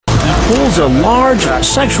pulls a large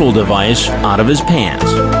sexual device out of his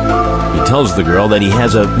pants. He tells the girl that he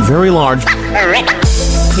has a very large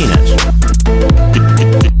penis.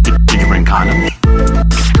 Did you bring condoms?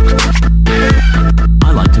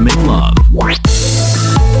 I like to make love.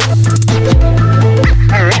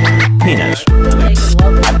 Penis.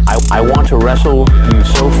 I want to wrestle you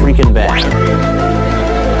so freaking bad.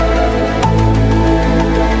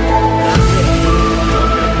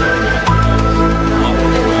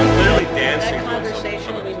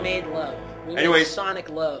 Anyways, Sonic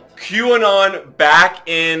love. QAnon back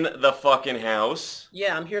in the fucking house.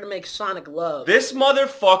 Yeah, I'm here to make Sonic love. This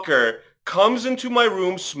motherfucker comes into my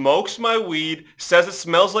room, smokes my weed, says it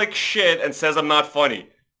smells like shit, and says I'm not funny.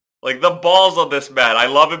 Like, the balls of this man. I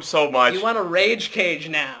love him so much. You want a rage cage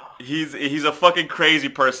now. He's a fucking crazy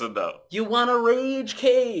person, though. You want a rage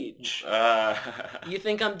cage. Uh, You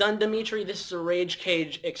think I'm done, Dimitri? This is a rage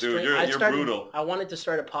cage extreme. Dude, you're brutal. I wanted to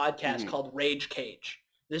start a podcast called Rage Cage.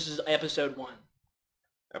 This is episode 1.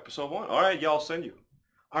 Episode 1? All right, yeah, I'll send you.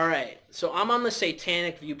 All right, so I'm on the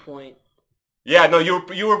satanic viewpoint. Yeah, no,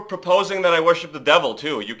 you were proposing that I worship the devil,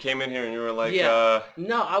 too. You came in here and you were like,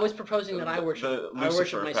 No, I was proposing that I worship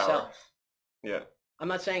myself. Power. Yeah. I'm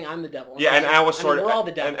not saying I'm the devil. Yeah, and I was we're all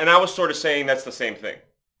the devil. And I was sort of saying that's the same thing.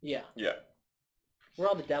 Yeah. Yeah. We're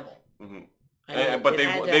all the devil. Mm-hmm. But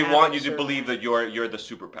they want you to believe that you're the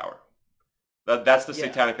superpower. That's the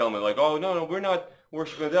satanic element. Like, oh no, we're not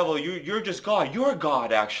worshiping the devil. You're just God. You're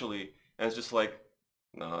God, actually. And it's just like,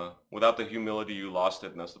 nah. Without the humility, you lost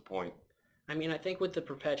it, and that's the point. I mean, I think with the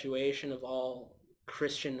perpetuation of all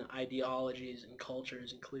Christian ideologies and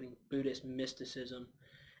cultures, including Buddhist mysticism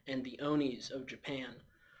and the Onis of Japan,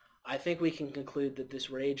 I think we can conclude that this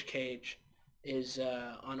rage cage is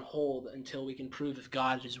on hold until we can prove if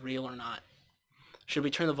God is real or not. Should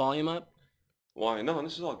we turn the volume up? Why? No,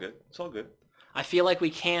 this is all good. It's all good. I feel like we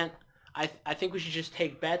can't. I think we should just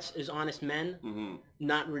take bets as honest men,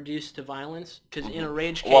 not reduce to violence. Because in a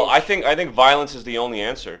rage cage... Well, I think violence is the only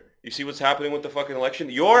answer. You see what's happening with the fucking election?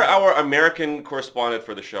 You're our American correspondent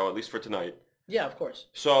for the show, at least for tonight. Yeah, of course.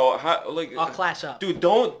 So, I'll class up. Dude,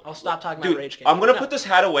 don't... I'll stop talking about rage cage. I'm going to put this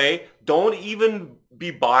hat away. Don't even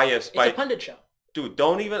be biased by... It's a pundit show. Dude,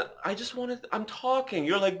 don't even... I just want to... I'm talking.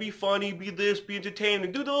 You're like, be funny, be this, be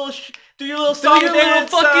entertaining. Do your little song do your little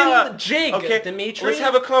fucking jig, okay, Dimitri. Let's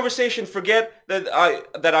have a conversation. Forget that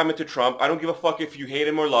I'm into Trump. I don't give a fuck if you hate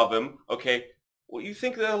him or love him. Okay? Well, you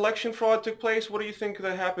think the election fraud took place? What do you think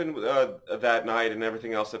that happened that night and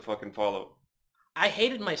everything else that fucking followed? I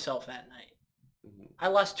hated myself that night. I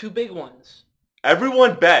lost 2 big ones.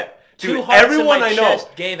 Everyone bet. Dude, 2 hearts everyone in my I know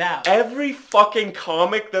chest gave out. Every fucking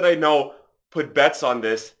comic that I know put bets on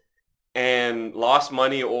this and lost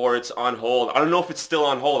money or it's on hold. I don't know if it's still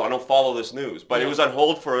on hold. I don't follow this news, but it was on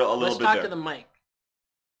hold for a little bit there. Let's talk to the mic.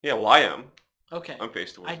 Yeah, well, I am. Okay. I'm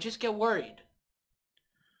faced with it. I just get worried.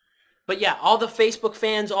 But yeah, all the Facebook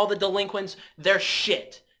fans, all the delinquents, they're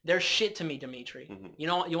shit. They're shit to me, Dimitri. You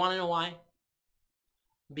know, you want to know why?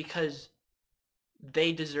 Because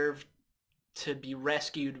they deserve to be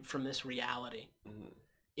rescued from this reality.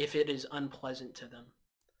 If it is unpleasant to them,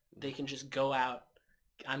 they can just go out.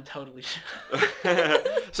 I'm totally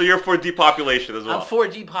So you're for depopulation as well? I'm for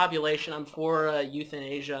depopulation. I'm for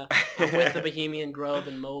euthanasia. I'm with the Bohemian Grove,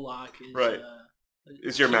 and Moloch is... Right.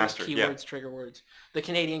 Is your master, keywords, trigger words. The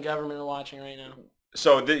Canadian government are watching right now.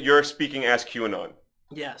 So you're speaking as QAnon?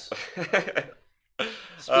 Yes.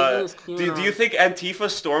 Do you think Antifa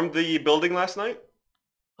stormed the building last night?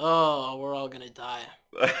 Oh, we're all gonna die.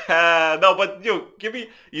 No, but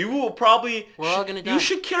you will probably... We're all gonna die. You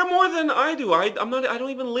should care more than I do. I don't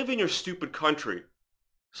even live in your stupid country.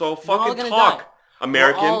 So fucking talk, die.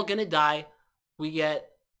 American. We're all gonna die. We get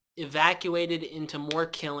evacuated into more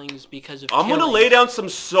killings because of I'm killings. gonna lay down some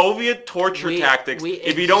Soviet torture tactics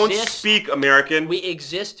if you don't speak, American. We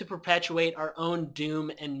exist to perpetuate our own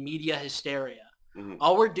doom and media hysteria.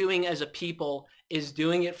 All we're doing as a people is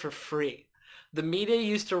doing it for free. The media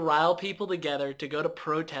used to rile people together to go to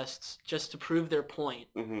protests just to prove their point.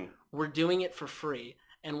 We're doing it for free,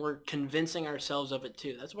 and we're convincing ourselves of it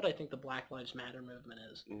too. That's what I think the Black Lives Matter movement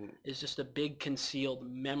is. Is just a big concealed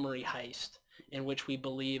memory heist in which we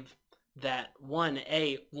believe that one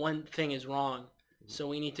thing is wrong, so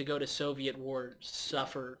we need to go to Soviet war,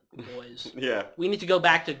 suffer, boys. Yeah. We need to go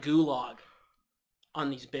back to Gulag on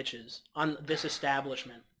these bitches, on this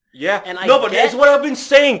establishment. Yeah, and but that's what I've been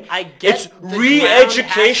saying. I get it's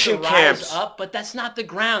re-education camps. Up, but that's not the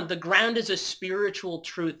ground. The ground is a spiritual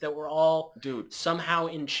truth that we're all somehow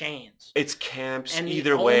in chains. It's camps and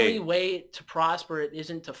either way. The only way to prosper it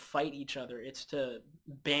isn't to fight each other. It's to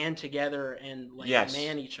band together and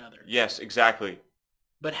man each other. Yes, exactly.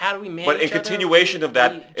 But how do we manage But in each other? continuation of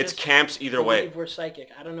that, it's camps either way. We're psychic.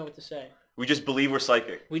 I don't know what to say. We just believe we're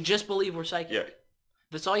psychic. We just believe we're psychic. Yeah.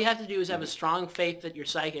 That's all you have to do is have a strong faith that you're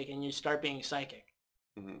psychic and you start being psychic.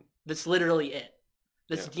 Mm-hmm. That's literally it.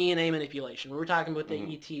 That's DNA manipulation. We were talking about the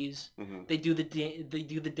ETs. Mm-hmm. They do the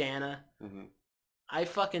Dana. Mm-hmm. I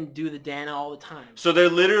fucking do the Dana all the time. So they're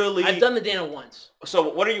literally... I've done the Dana once.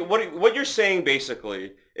 So what you're saying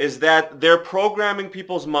basically is that they're programming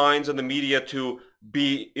people's minds and the media to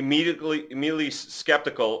be immediately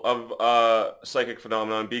skeptical of psychic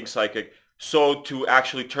phenomenon, being psychic, so to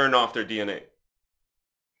actually turn off their DNA.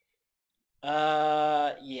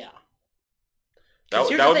 Yeah. That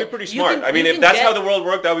would be pretty smart. I mean, if that's how the world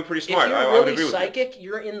worked, that would be pretty smart. If you're I would really agree with psychic,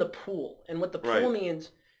 you're in the pool. And what the pool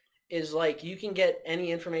means is like you can get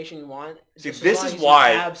any information you want. See, this is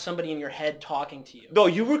why you have somebody in your head talking to you. No,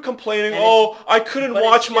 you were complaining, I couldn't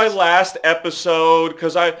watch my last episode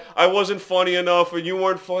because I wasn't funny enough or you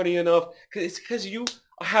weren't funny enough. It's because you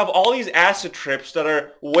have all these acid trips that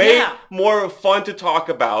are way more fun to talk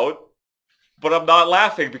about, but I'm not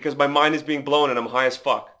laughing because my mind is being blown and I'm high as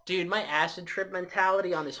fuck. Dude, my acid trip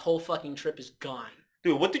mentality on this whole fucking trip is gone.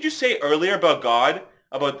 Dude, what did you say earlier about God?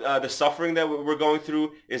 About the suffering that we're going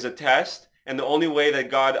through is a test, and the only way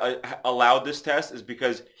that God allowed this test is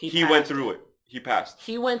because he went through it. He passed.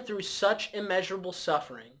 He went through such immeasurable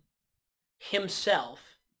suffering himself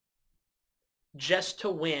just to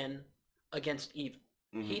win against evil.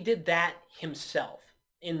 Mm-hmm. He did that himself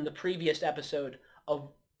in the previous episode of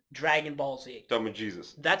Dragon Ball Z. Done with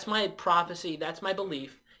Jesus. That's my prophecy. That's my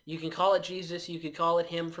belief. You can call it Jesus. You could call it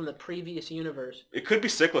him from the previous universe. It could be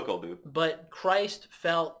cyclical, dude. But Christ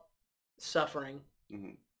felt suffering.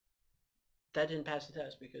 Mm-hmm. That didn't pass the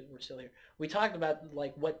test because we're still here. We talked about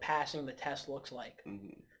like what passing the test looks like.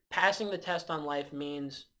 Mm-hmm. Passing the test on life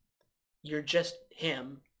means you're just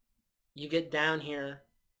him. You get down here,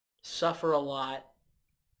 suffer a lot,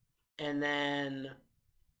 and then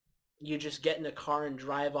you just get in a car and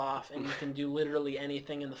drive off, and you can do literally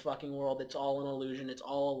anything in the fucking world. It's all an illusion. It's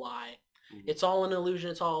all a lie. Mm-hmm. It's all an illusion.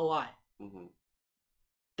 It's all a lie. Mm-hmm.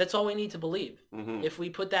 That's all we need to believe. Mm-hmm. If we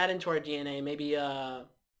put that into our DNA, maybe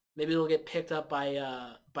it'll get picked up by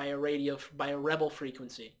a radio, by a rebel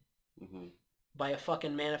frequency, by a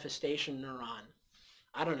fucking manifestation neuron.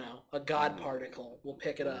 I don't know. A God particle will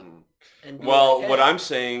pick it up. And well, like, hey, what I'm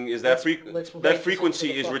saying is that that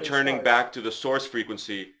frequency is returning back to the source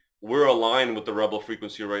frequency. We're aligned with the rebel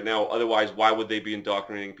frequency right now. Otherwise, why would they be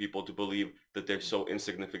indoctrinating people to believe that they're so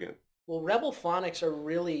insignificant? Well, rebel phonics are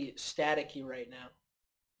really staticky right now.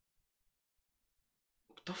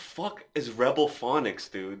 What the fuck is rebel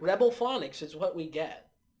phonics, dude? Rebel phonics is what we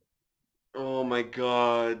get. Oh my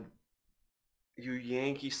god. You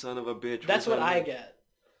Yankee son of a bitch. That's what I get.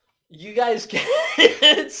 You guys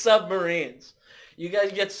get submarines. You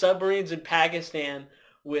guys get submarines in Pakistan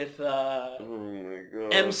with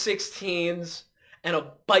M16s and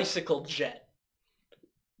a bicycle jet.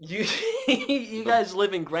 You guys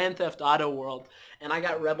live in Grand Theft Auto world, and I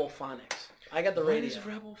got Rebel Phonics. I got the radio. What is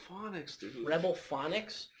Rebel Phonics, dude? Rebel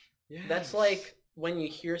Phonics? Yes. That's like when you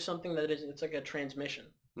hear something that is, it's like a transmission.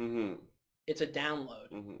 Mm-hmm. It's a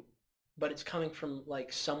download. Mm-hmm. But it's coming from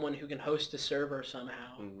like someone who can host a server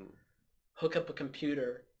somehow, hook up a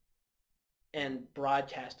computer, and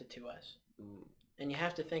broadcast it to us. Mm-hmm. And you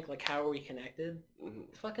have to think, like, how are we connected? Mm-hmm.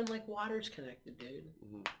 Fucking like water's connected, dude.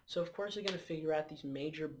 Mm-hmm. So of course they're going to figure out these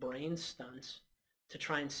major brain stunts to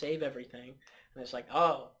try and save everything. And it's like,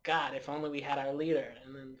 oh, God, if only we had our leader.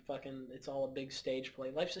 And then fucking it's all a big stage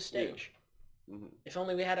play. Life's a stage. Yeah. Mm-hmm. If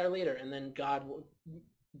only we had our leader. And then God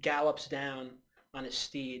gallops down on his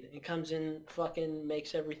steed and comes in, fucking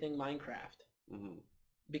makes everything Minecraft. Mm-hmm.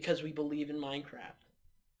 Because we believe in Minecraft.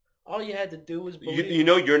 All you had to do was believe. You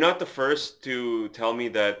know, you're not the first to tell me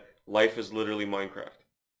that life is literally Minecraft.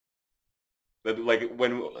 That, like,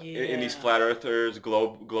 when in these flat earthers,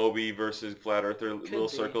 globy versus flat earther little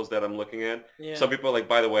circles that I'm looking at, some people are like,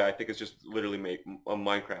 by the way, I think it's just literally a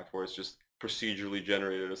Minecraft where it's just procedurally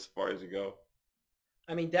generated as far as you go.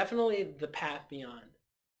 I mean, definitely the path beyond.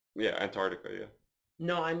 Yeah, Antarctica, yeah.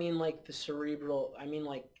 No, I mean like the cerebral, I mean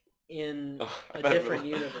like in a different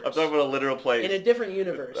universe. I'm talking about a literal place. In a different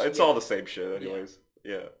universe. It's all the same shit anyways.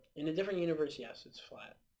 Yeah. In a different universe, yes, it's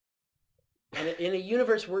flat. And in a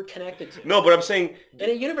universe we're connected to. No, but I'm saying... In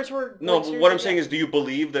a universe we're... No, like, what I'm saying is, do you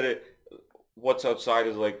believe that what's outside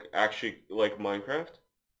is like actually like Minecraft?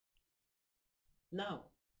 No.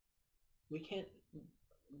 We can't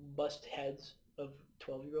bust heads of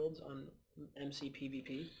 12-year-olds on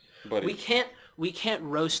PvP. Buddy. We can't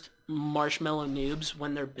roast marshmallow noobs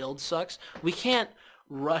when their build sucks. We can't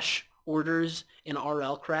rush orders in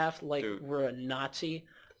RL craft like we're a Nazi.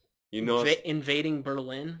 You know, invading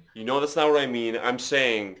Berlin. You know that's not what I mean. I'm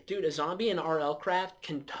saying, dude, a zombie in RL Craft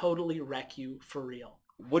can totally wreck you for real.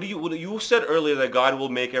 What you said earlier that God will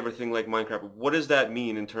make everything like Minecraft. What does that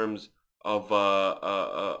mean in terms of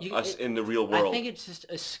us in the real world? I think it's just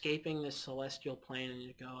escaping this celestial plane and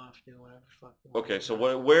you go off do whatever the fuck. Okay, so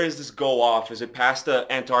where does this go off? Is it past the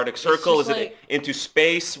Antarctic Circle? Is it into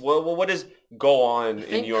space? What does go on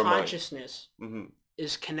in your mind? Consciousness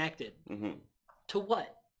is connected to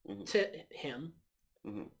what? To him.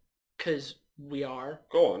 Because we are.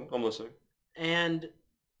 Go on, I'm listening. And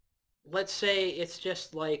let's say it's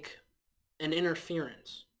just like an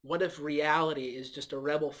interference. What if reality is just a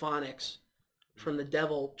rebel phonics from the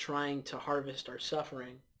devil trying to harvest our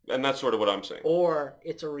suffering? And that's sort of what I'm saying. Or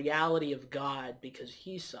it's a reality of God because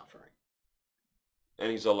he's suffering. And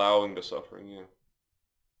he's allowing the suffering, yeah.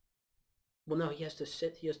 Well, no, he has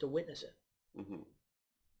to witness it.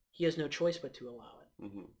 He has no choice but to allow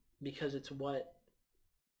it. Because it's what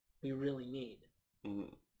we really need.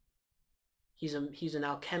 He's an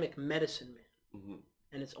alchemic medicine man.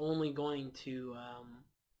 And it's only going to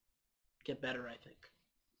get better, I think.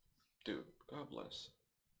 Dude, God bless.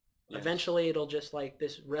 Yes. Eventually, it'll just like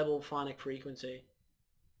this rebel phonic frequency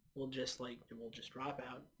will just drop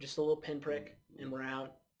out. Just a little pinprick, and we're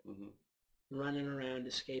out, running around,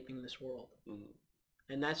 escaping this world.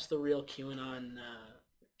 And that's the real QAnon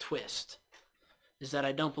twist, is that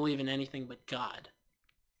I don't believe in anything but God.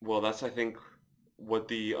 Well, that's, I think, what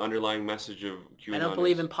the underlying message of QAnon is. I don't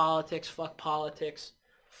believe in politics. Fuck politics.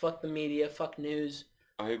 Fuck the media. Fuck news.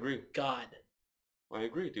 I agree. God. I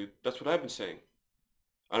agree, dude. That's what I've been saying.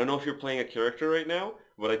 I don't know if you're playing a character right now,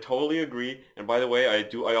 but I totally agree. And by the way,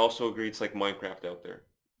 I also agree it's like Minecraft out there.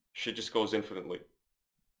 Shit just goes infinitely.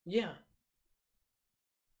 Yeah.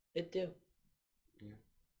 It do. Yeah.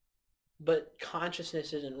 But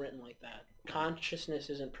consciousness isn't written like that. Consciousness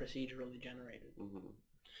isn't procedurally generated.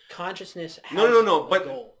 Consciousness has no, a but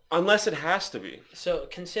goal. Unless it has to be. So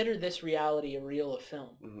consider this reality a reel of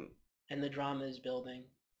film. And the drama is building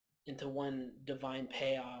into one divine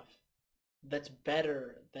payoff that's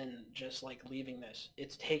better than just like leaving this.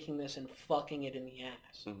 It's taking this and fucking it in the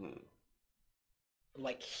ass.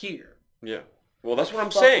 Like here. Yeah. Well, that's what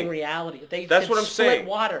I'm saying. Reality. That's what I'm saying.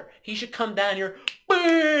 Water. He should come down here.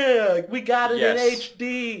 Bang! We got it in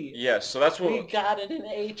HD. Yes. So that's what we got it in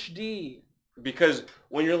HD. Because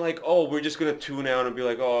when you're like, oh, we're just gonna tune out and be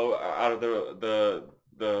like, oh, out of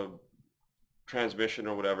the transmission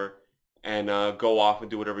or whatever, and go off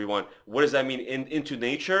and do whatever you want. What does that mean? Into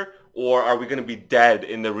nature, or are we gonna be dead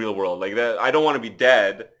in the real world? Like that, I don't want to be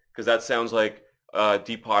dead because that sounds like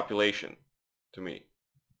depopulation to me.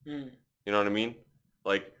 You know what I mean?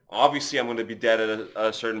 Like obviously, I'm gonna be dead at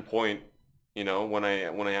a certain point. You know, when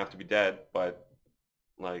I have to be dead, but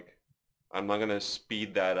like I'm not gonna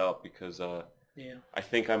speed that up because I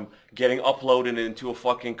think I'm getting uploaded into a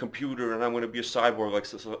fucking computer and I'm gonna be a cyborg like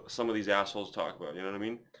some of these assholes talk about. You know what I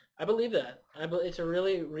mean? I believe that. It's a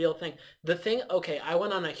really real thing. The thing, okay, I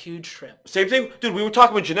went on a huge trip. Same thing, dude. We were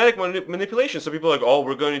talking about genetic manipulation. So people are like, oh,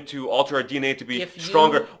 we're going to alter our DNA to be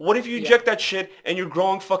stronger. What if you inject that shit and you're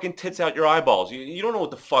growing fucking tits out your eyeballs? You don't know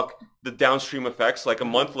what the fuck the downstream effects. Like a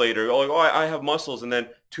month later, you're like, oh, I have muscles, and then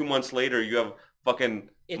 2 months later, you have fucking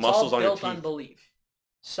muscles on your teeth. It's all built on belief.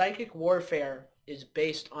 Psychic warfare is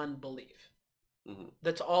based on belief.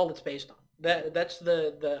 That's all it's based on. That's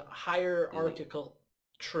the hierarchical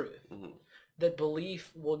truth. That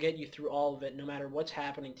belief will get you through all of it, no matter what's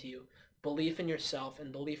happening to you. Belief in yourself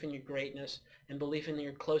and belief in your greatness and belief in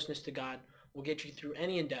your closeness to God will get you through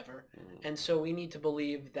any endeavor. And so we need to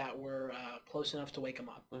believe that we're close enough to wake him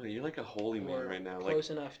up. Oh, you're like a holy man right now.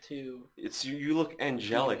 Close enough to... It's you look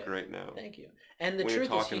angelic right now. Thank you. And the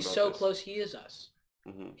truth is, he's so close, he is us.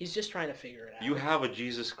 He's just trying to figure it out. You have a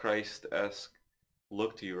Jesus Christ-esque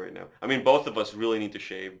look to you right now. I mean, both of us really need to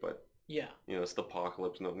shave, but... Yeah. You know, it's the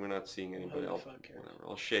apocalypse. No, we're not seeing anybody else. Whatever.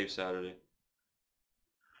 I'll shave Saturday.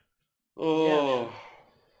 Oh.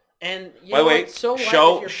 Yeah. And by the way,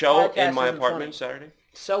 show in my apartment Saturday.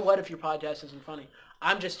 So what if your podcast isn't funny?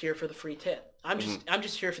 I'm just here for the free tip. I'm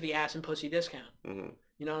just here for the ass and pussy discount.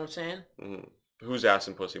 You know what I'm saying? Whose ass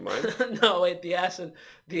and pussy? Mine? No, wait, the ass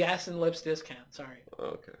and lips discount. Sorry.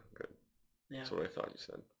 Okay, good. Yeah. That's what I thought you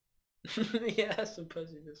said. Yeah, some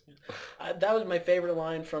pussy discount. That was my favorite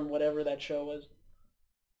line from whatever that show was.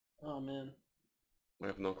 Oh man, I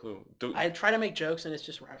have no clue. I try to make jokes and it's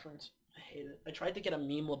just reference. I hate it. I tried to get a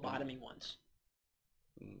meme lobotomy once.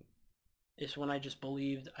 It's when I just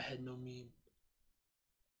believed I had no meme.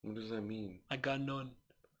 What does that mean? I got none.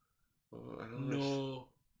 I don't know.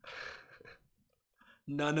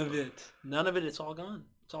 None of it. None of it. It's all gone.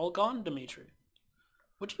 It's all gone, Dimitri.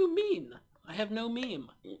 What do you mean? I have no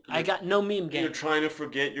meme. I got no meme game. You're trying to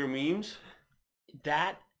forget your memes?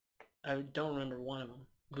 That, I don't remember one of them.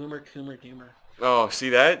 Boomer, Coomer, Doomer. Oh, see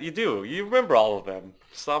that? You do. You remember all of them.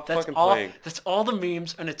 Stop fucking playing. That's all the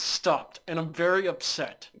memes, and it stopped, and I'm very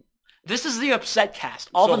upset. This is the upset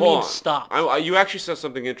cast. All the memes stopped. You actually said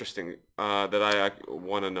something interesting that I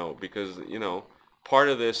want to know, because, you know, part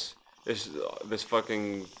of this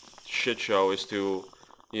fucking shit show is to,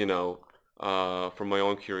 you know, from my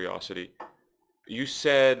own curiosity. You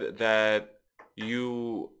said that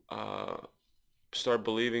you start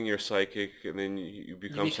believing you're psychic, and then you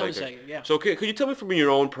become psychic. Yeah. So could you tell me from your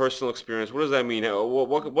own personal experience, what does that mean?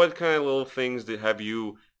 What kind of little things have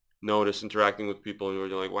you noticed interacting with people who are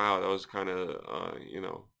like, wow, that was kind of, you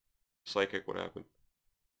know, psychic, what happened?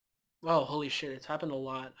 Oh, holy shit, it's happened a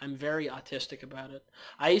lot. I'm very autistic about it.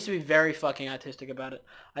 I used to be very fucking autistic about it.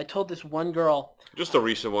 I told this one girl... Just a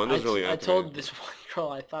recent one. I told this one girl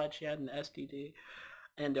I thought she had an STD,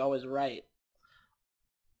 and I was right.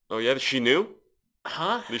 Oh, yeah? She knew?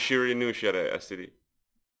 Huh? She already knew she had an STD?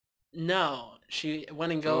 No. She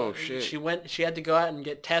went and go... Oh, shit. She had to go out and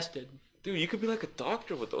get tested. Dude, you could be like a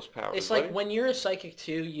doctor with those powers. It's like when you're a psychic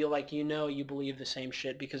too, you believe the same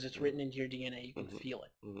shit because it's written into your DNA. You can feel it.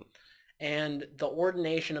 Mm-hmm. And the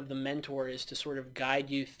ordination of the mentor is to sort of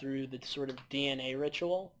guide you through the sort of DNA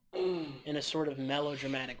ritual in a sort of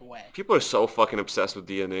melodramatic way. People are so fucking obsessed with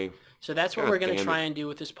DNA. So that's what we're going to try and do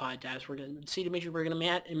with this podcast. We're going to see, Dimitri, we're going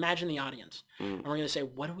to imagine the audience. And we're going to say,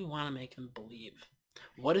 what do we want to make them believe?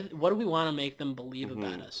 What do we want to make them believe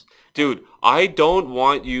about us? Dude, I don't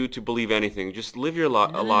want you to believe anything. Just live your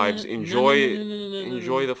lives. Enjoy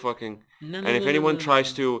the fucking... And if anyone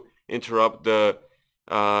tries to interrupt the...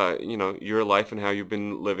 you know, your life and how you've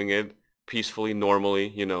been living it peacefully, normally,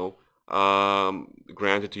 you know,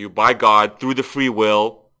 granted to you by God through the free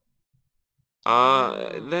will,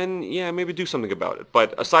 then, yeah, maybe do something about it.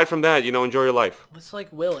 But aside from that, you know, enjoy your life. Let's,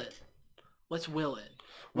 will it. Let's will it.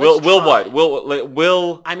 Will what?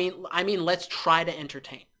 Will... I mean, let's try to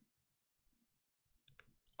entertain.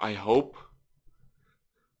 I hope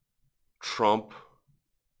Trump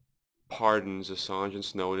pardons Assange and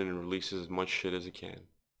Snowden and releases as much shit as he can.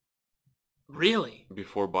 Really?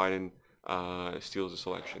 Before Biden steals this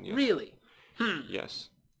election, yes. Really? Yes.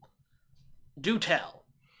 Do tell.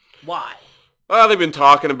 Why? Well, they've been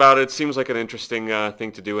talking about it. It seems like an interesting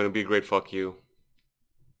thing to do, and it'd be a great fuck you.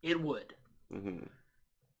 It would. Mm-hmm.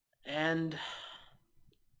 And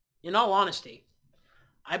in all honesty,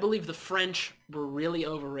 I believe the French were really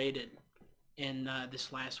overrated in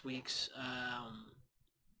this last week's...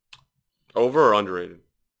 Over or underrated?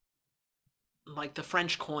 Like the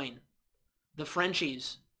French coin. The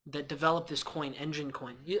Frenchies that developed this coin, engine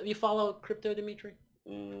coin. You follow crypto, Dimitri?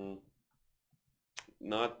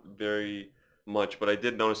 Not very much, but I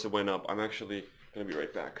did notice it went up. I'm actually going to be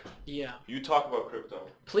right back. Yeah. You talk about crypto.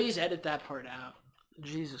 Please edit that part out.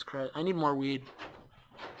 Jesus Christ. I need more weed.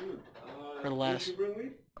 Dude, or less. Did you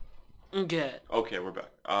bring weed? Good. Okay, we're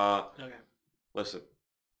back. Okay. Listen,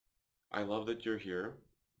 I love that you're here,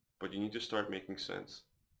 but you need to start making sense.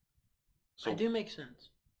 So I do make sense.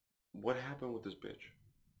 What happened with this bitch?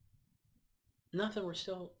 Nothing. We're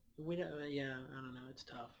still... We don't... Yeah, I don't know. It's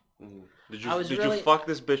tough. Mm-hmm. Did you fuck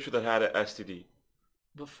this bitch that had an STD?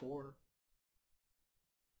 Before.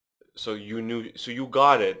 So you knew... So you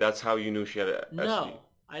got it. That's how you knew she had an STD? No.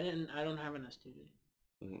 I didn't... I don't have an STD.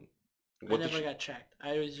 Mm-hmm. I never got checked.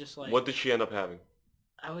 I was just like... What did she end up having?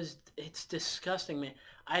 It's disgusting, man.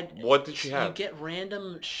 What did she have? You get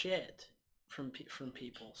random shit from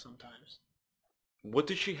people sometimes. What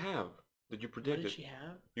did she have? Did you predict it? What did she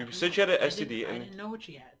have? You said she had an STD. I didn't know what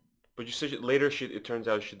she had. But you said later it turns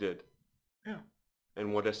out she did. Yeah.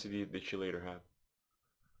 And what STD did she later have?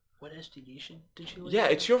 What STD did she later Yeah,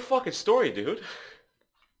 have? It's your fucking story, dude.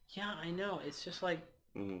 Yeah, I know. It's just like...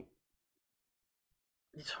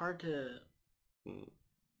 It's hard to...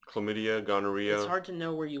 Chlamydia, gonorrhea. It's hard to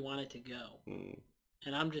know where you want it to go.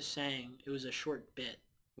 And I'm just saying, it was a short bit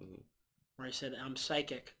where I said, I'm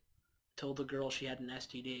psychic. Told the girl she had an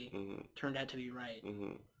STD. Turned out to be right.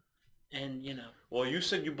 And, you know. Well, you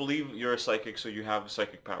said you believe you're a psychic, so you have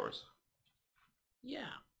psychic powers. Yeah.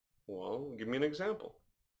 Well, give me an example.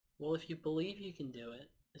 Well, if you believe you can do it,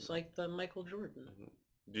 it's like the Michael Jordan.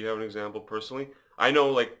 Do you have an example personally? I know,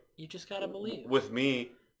 like... You just gotta believe. With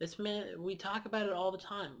me... We talk about it all the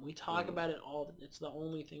time. We talk about it all. It's the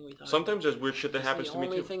only thing we talk Sometimes there's weird shit that happens to me, too.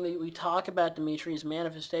 The only thing that we talk about, Dimitri, is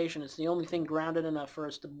manifestation. It's the only thing grounded enough for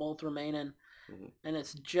us to both remain in. And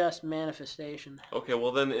it's just manifestation. Okay,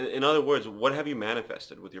 well then, in other words, what have you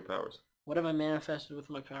manifested with your powers? What have I manifested with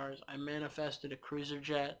my powers? I manifested a cruiser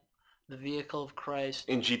jet The vehicle of Christ.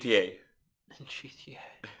 In GTA. In GTA.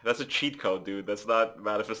 That's a cheat code, dude. That's not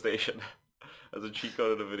manifestation. That's a cheat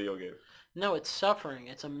code in a video game. No, it's suffering.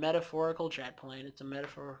 It's a metaphorical jet plane. It's a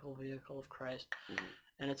metaphorical vehicle of Christ. Mm-hmm.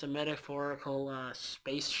 And it's a metaphorical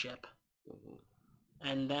spaceship. Mm-hmm.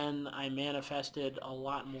 And then I manifested a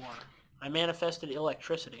lot more. I manifested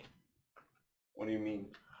electricity. What do you mean?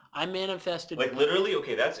 I manifested... Like literally?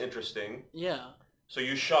 Okay, that's interesting. Yeah. So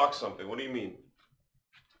you shock something. What do you mean?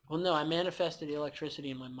 Well, no, I manifested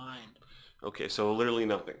electricity in my mind. Okay, so literally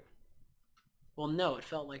nothing. Well, no, it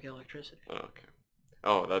felt like electricity. Oh, okay.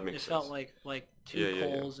 Oh, that makes sense. It felt like two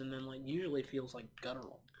poles, and then like usually feels like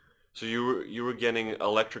guttural. So you were getting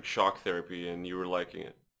electric shock therapy, and you were liking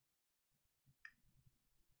it.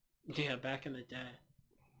 Yeah, back in the day.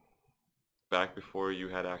 Back before you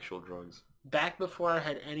had actual drugs. Back before I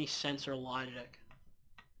had any sense or logic.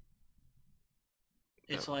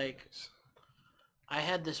 It's like I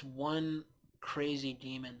had this one crazy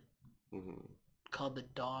demon called the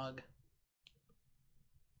Dog.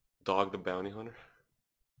 Dog the bounty hunter?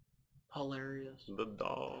 Hilarious. The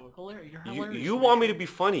Dog. Hilarious. You're hilarious. You want me to be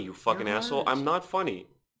funny, you fucking asshole. I'm not funny.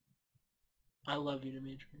 I love you,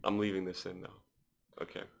 Dimitri. I'm leaving this in now.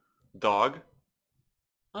 Okay. Dog?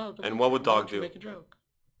 Oh, Dimitri, and what would Dog do? Make a joke.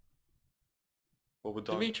 What would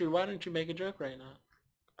Dog Dimitri, why don't you make a joke right now?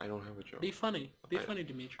 I don't have a joke. Be funny. Be funny,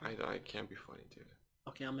 Dimitri. I can't be funny, dude.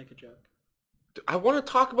 Okay, I'll make a joke. I want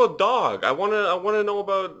to talk about Dog. I want to know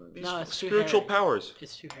about these spiritual powers.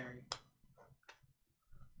 It's too hairy.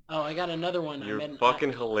 Oh, I got another one. You're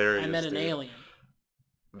fucking hilarious. I met an dude. alien.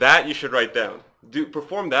 That you should write down. Dude,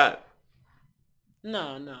 perform that.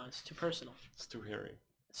 No, it's too personal. It's too hairy.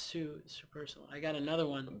 It's too personal. I got another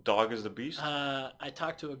one. Dog is the beast? I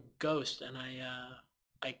talked to a ghost and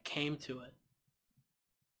I came to it.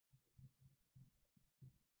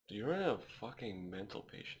 You're a fucking mental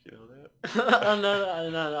patient, you know that? Oh,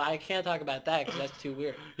 no, I can't talk about that because that's too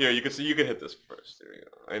weird. Here, you can hit this first. There you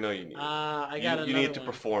go. I know you need it. You need to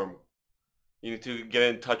perform. You need to get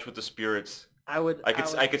in touch with the spirits.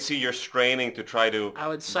 I could see you're straining to try to I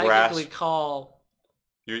would psychically call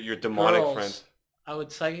your demonic girls. friend. I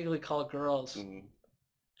would psychically call girls.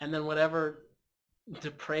 And then whatever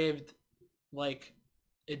depraved, like,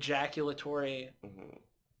 ejaculatory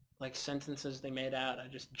like sentences they made out, I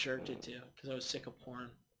just jerked it to because I was sick of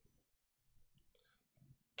porn.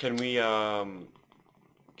 Can we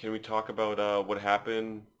talk about what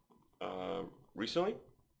happened recently?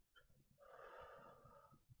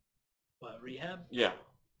 What, rehab? Yeah.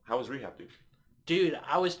 How was rehab, dude? Dude,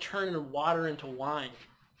 I was turning water into wine.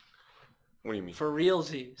 What do you mean? For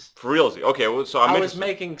realsies. For realsies. Okay, well, so I was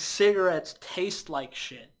making cigarettes taste like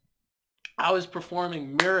shit. I was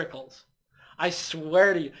performing miracles. I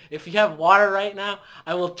swear to you, if you have water right now,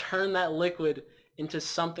 I will turn that liquid into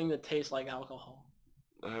something that tastes like alcohol.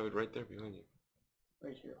 I have it right there behind you.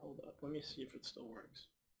 Right here, hold up. Let me see if it still works.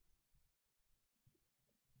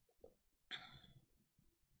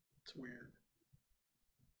 It's weird.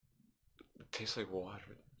 It tastes like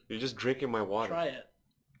water. You're just drinking my water. Try it.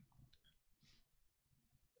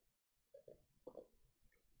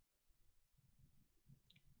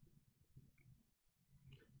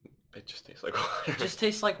 It just tastes like water. It just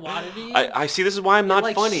tastes like water to you? I see, this is why I'm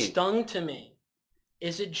not funny. It stung to me.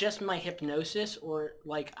 Is it just my hypnosis, or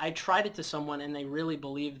like I tried it to someone and they really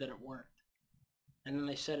believed that it worked? And then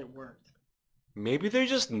they said it worked. Maybe they're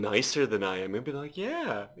just nicer than I am. Maybe they're like,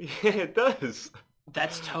 yeah, it does.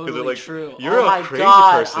 That's totally true. You're a crazy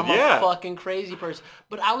person. I'm a fucking crazy person.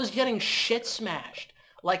 But I was getting shit smashed.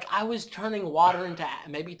 Like I was turning water into,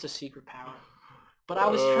 maybe it's a secret power. But I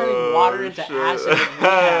was turning water into acid at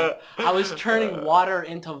rehab. I was turning water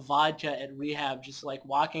into vodka at rehab, just like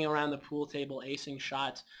walking around the pool table acing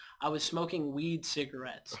shots. I was smoking weed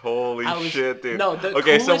cigarettes. Holy shit, dude. No, the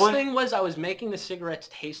coolest thing was I was making the cigarettes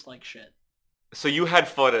taste like shit. So you had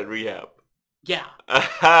fun at rehab? Yeah.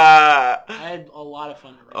 I had a lot of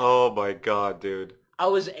fun at rehab. Oh my god, dude. I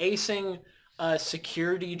was acing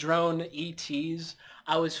security drone ETs.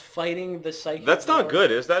 I was fighting the psychic. That's not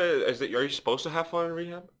good. Is that? Are you supposed to have fun in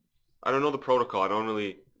rehab? I don't know the protocol. I don't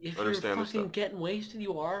really understand this stuff. If you're fucking getting wasted,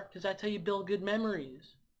 you are, because that's how you build good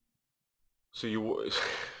memories. So you.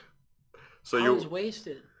 I was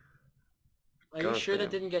wasted. Are you sure that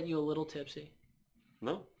didn't get you a little tipsy?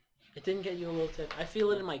 No. It didn't get you a little tipsy. I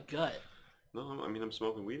feel it in my gut. No, I mean I'm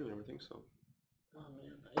smoking weed and everything, so. Oh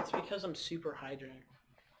man, it's because I'm super hydrated.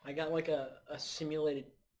 I got like a simulated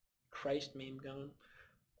Christ meme going.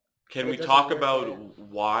 Can we talk about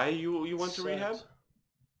why you went to rehab?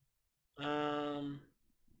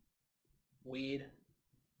 Weed.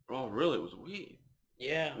 Oh, really? It was weed?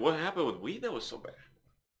 Yeah. What happened with weed that was so bad?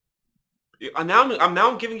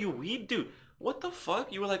 I'm giving you weed, dude. What the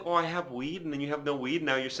fuck? You were like, oh, I have weed, and then you have no weed.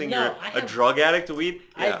 Now you're saying you're a drug addict to weed?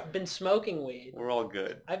 Yeah. I've been smoking weed. We're all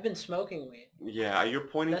good. I've been smoking weed. Yeah, you're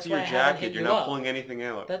pointing to your jacket. You're not pulling anything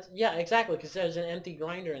out. Yeah, exactly, because there's an empty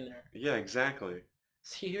grinder in there. Yeah, exactly.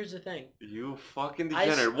 See, here's the thing. You fucking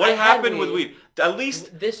degenerate. What happened with weed? At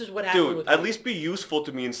least... This is what happened with weed. Dude, at least be useful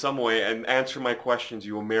to me in some way and answer my questions,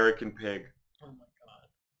 you American pig. Oh my god.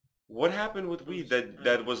 What happened with weed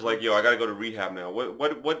that was like, yo, I gotta go to rehab now?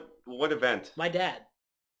 What event? My dad.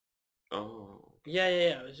 Oh. Yeah.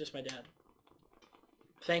 It was just my dad.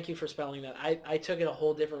 Thank you for spelling that. I took it a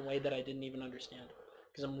whole different way that I didn't even understand.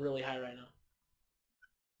 Because I'm really high right now.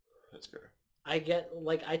 That's fair. I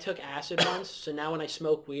took acid once, so now when I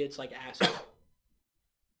smoke weed, it's like acid.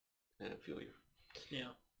 Yeah, I feel you.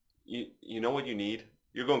 Yeah. You know what you need?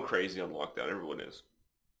 You're going crazy on lockdown. Everyone is.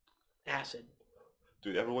 Acid.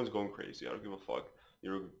 Dude, everyone's going crazy. I don't give a fuck.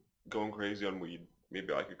 You're going crazy on weed.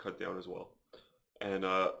 Maybe I could cut down as well. And,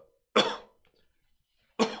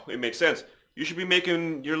 it makes sense. You should be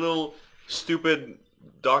making your little stupid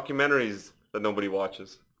documentaries that nobody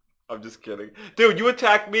watches. I'm just kidding. Dude, you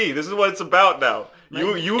attacked me. This is what it's about now.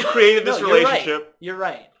 You created this relationship. You're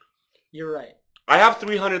right. I have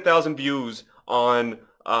 300,000 views on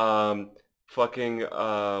fucking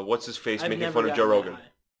what's his face making fun of Joe Rogan.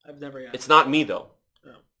 I've never gotten It's not me though.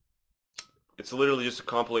 No. It's literally just a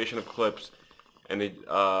compilation of clips, and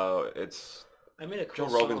it's I made a Joe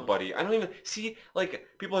Rogan's buddy. I don't even see, like,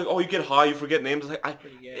 people are like, oh, you get high, you forget names.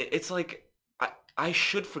 It's like I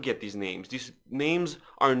should forget these names. These names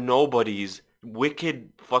are nobodies,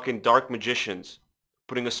 wicked fucking dark magicians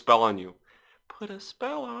putting a spell on you. Put a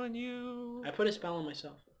spell on you. I put a spell on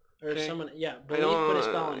myself. Or okay. someone, put a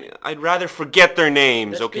spell on me. I'd rather forget their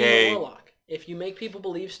names, That's okay? being a warlock. If you make people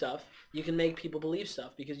believe stuff, you can make people believe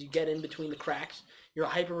stuff because you get in between the cracks. You're a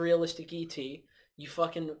hyper-realistic ET. You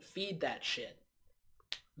fucking feed that shit.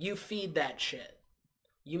 You feed that shit.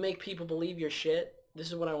 You make people believe your shit. This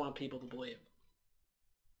is what I want people to believe.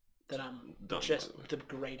 That I'm just the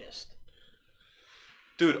greatest.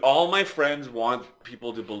 Dude, all my friends want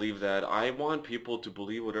people to believe that. I want people to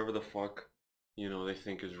believe whatever the fuck, they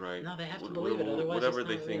think is right. No, they have to believe it. Otherwise, whatever it's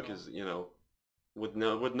they not think real. is, with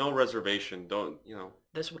no reservation. Don't,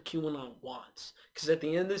 That's what QAnon wants. Because at the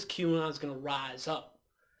end of this, QAnon is going to rise up.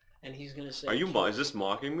 And he's going to say... Is this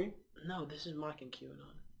mocking me? No, this is mocking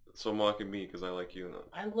QAnon. So mocking me because I like QAnon.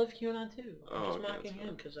 I love QAnon too. I'm just okay, mocking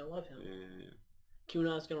him because I love him. Yeah.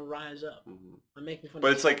 QAnon's going to rise up. Mm-hmm. I'm making fun of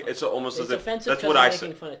But it's Tupac. like, it's almost as if... That's what I say. I'm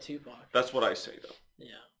making fun of Tupac. That's what I say though. Yeah.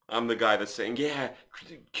 I'm the guy that's saying, yeah,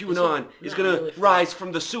 QAnon is going to rise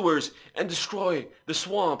from the sewers and destroy the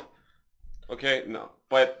swamp. Okay? No.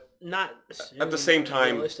 But... Not at the same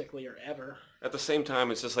time, realistically or ever. At the same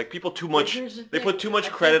time, it's just like people they put too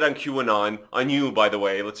much credit on QAnon, on you, by the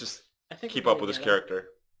way. Let's just keep up with his character.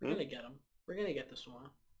 We're going to get him. We're going to get the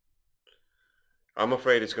swamp. I'm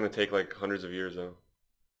afraid it's going to take like hundreds of years though.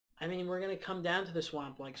 I mean, we're going to come down to the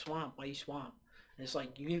swamp like swamp. Why you swamp? And it's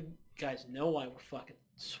like, you guys know why we're fucking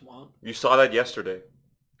swamp. You saw that yesterday.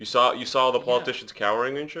 You saw the politicians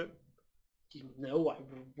cowering and shit? You know why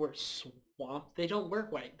we're swamp. They don't work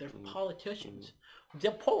right. They're politicians.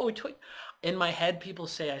 In my head, people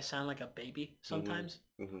say I sound like a baby sometimes.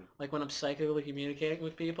 Mm-hmm. Like when I'm psychically communicating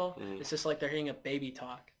with people, it's just like they're hearing a baby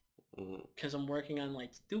talk. Because I'm working on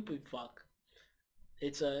like stupid fuck.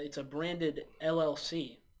 It's a branded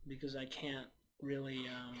LLC because I can't really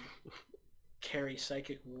carry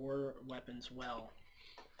psychic war weapons well.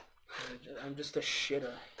 I'm just a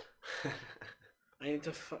shitter. I need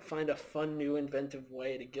to find a fun, new, inventive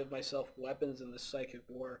way to give myself weapons in the psychic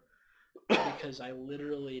war because I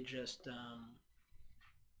literally just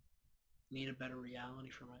need a better reality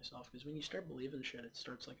for myself. Because when you start believing shit, it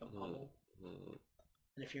starts like a bubble.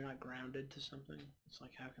 And if you're not grounded to something, it's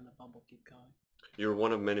like, how can the bubble keep going? You're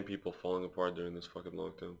one of many people falling apart during this fucking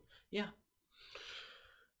lockdown. Yeah.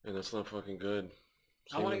 And that's not fucking good.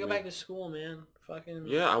 I want to go back to school, man. Fucking.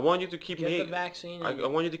 Yeah, I want you to keep get the vaccine. I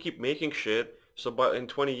want you to keep making shit. So, but in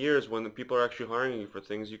 20 years, when the people are actually hiring you for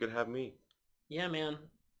things, you could have me. Yeah, man.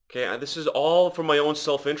 Okay, this is all for my own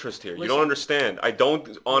self-interest here. Listen, you don't understand. I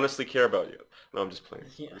don't honestly care about you. No, I'm just playing.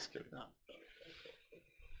 Yeah. I'm just kidding.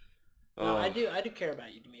 No, I do care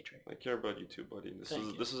about you, Dimitri. I care about you too, buddy.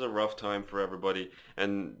 This is a rough time for everybody,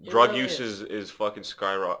 and drug use is fucking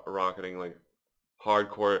skyrocketing, like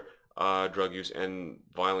hardcore drug use and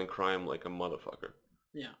violent crime like a motherfucker.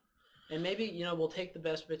 Yeah, and maybe we'll take the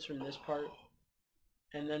best bits from this part,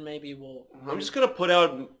 and then maybe we'll. I'm just gonna put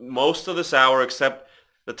out most of this hour except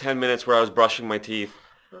the 10 minutes where I was brushing my teeth,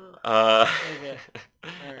 okay.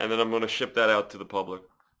 Right. And then I'm gonna ship that out to the public.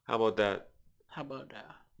 How about that? How about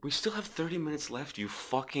that? We still have 30 minutes left, you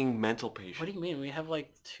fucking mental patient. What do you mean? We have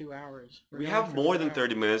like 2 hours. We have more than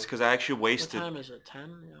 30 minutes because I actually wasted... What time is it?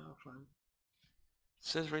 10? Yeah, fine. It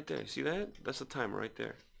says right there. See that? That's the timer right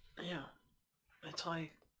there. Yeah. It's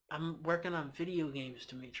like, I'm working on video games,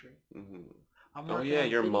 Dimitri. Mm-hmm. Oh yeah,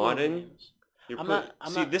 you're modding?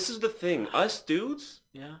 This is the thing. Us dudes,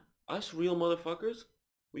 us real motherfuckers,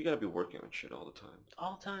 we gotta be working on shit all the time.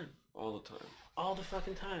 All the time. All the time. All the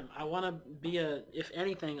fucking time. I want to be if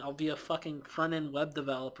anything, I'll be a fucking front-end web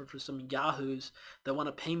developer for some yahoos that want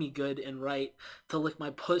to pay me good and right to lick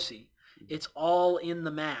my pussy. Mm-hmm. It's all in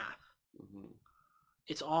the math. Mm-hmm.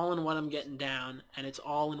 It's all in what I'm getting down, and it's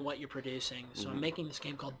all in what you're producing. So I'm making this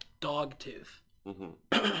game called Dogtooth.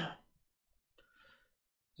 Mm-hmm.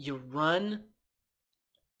 You run,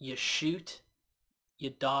 you shoot, you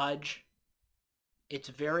dodge. It's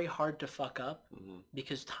very hard to fuck up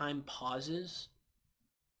because time pauses,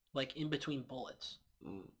 like in between bullets,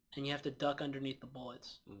 and you have to duck underneath the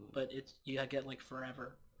bullets. But you get like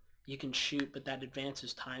forever. You can shoot, but that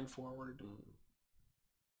advances time forward,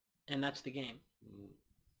 and that's the game.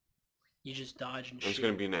 You just dodge and shoot. It's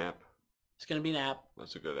gonna be an app. It's gonna be an app.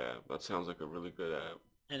 That's a good app. That sounds like a really good app.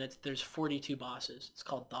 And there's 42 bosses. It's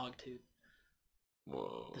called Dogtooth.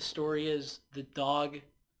 Whoa. The story is the dog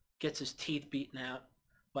gets his teeth beaten out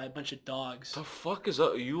by a bunch of dogs. The fuck is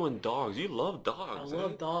up you and dogs? You love dogs. I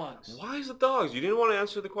love dogs. Why is it dogs? You didn't want to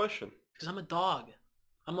answer the question. Because I'm a dog.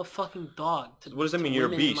 I'm a fucking dog. What does that mean?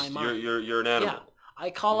 You're a beast. You're an animal. Yeah.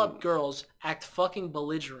 I call up girls, act fucking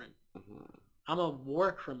belligerent. I'm a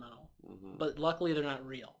war criminal. But luckily they're not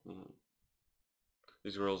real.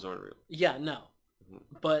 These girls aren't real. Yeah, no.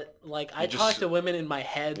 But like I talk to women in my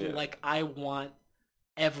head like I want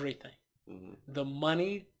everything. The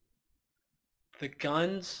money, the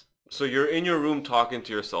guns. So you're in your room talking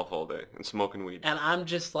to yourself all day and smoking weed. And I'm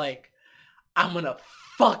just like, I'm gonna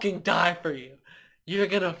fucking die for you. You're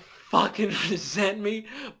gonna fucking resent me,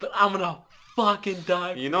 but I'm gonna fucking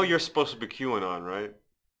die for you. You know you're supposed to be QAnon, right?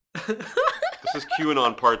 This is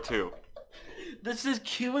QAnon part 2. This is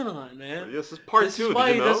QAnon, man. Yes, this is part 2. This is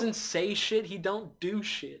why he doesn't say shit. He don't do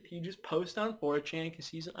shit. He just posts on 4chan because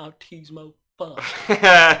he's an autismo fuck. He's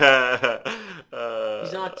an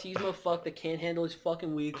autismo fuck that can't handle his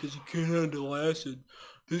fucking weed because he can't handle acid.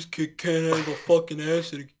 This kid can't handle fucking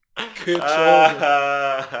acid. Kicks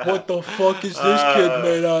over. What the fuck is this kid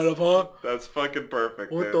made out of, huh? That's fucking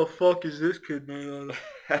perfect. What the fuck is this kid made out of?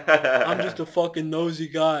 I'm just a fucking nosy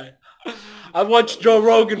guy. I watched Joe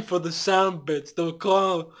Rogan for the sound bits, the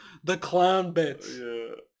clown bits.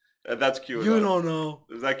 Yeah, and that's QAnon. You don't know.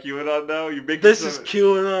 Is that QAnon now? You make this is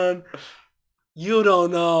QAnon. You don't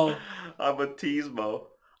know. I'm a Tismo.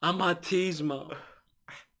 I'm a Tismo.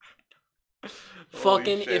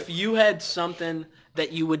 Fucking, if you had something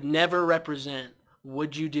that you would never represent,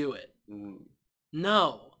 would you do it?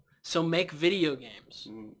 No. So make video games.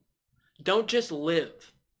 Don't just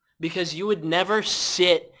live. Because you would never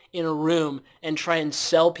sit in a room and try and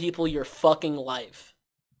sell people your fucking life.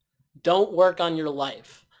 Don't work on your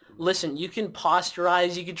life. Listen, you can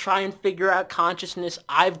posterize, you can try and figure out consciousness.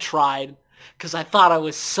 I've tried because I thought I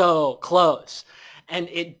was so close. And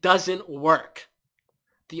it doesn't work.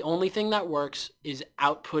 The only thing that works is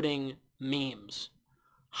outputting memes.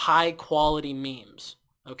 High quality memes.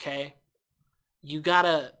 Okay? You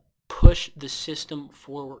gotta push the system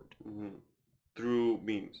forward. Through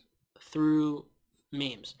memes. Through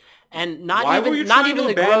memes. And not even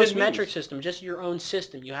the gross metric system, just your own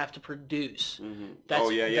system you have to produce. That's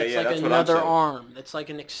like that's another arm. That's like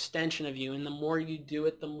an extension of you. And the more you do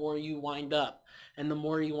it, the more you wind up. And the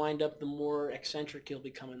more you wind up, the more eccentric you'll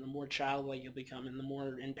become, and the more childlike you'll become, and the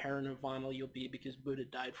more in paranirvana you'll be because Buddha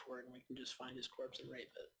died for it, and we can just find his corpse and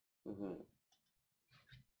rape it.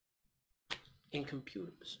 In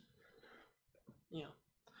computers. Yeah.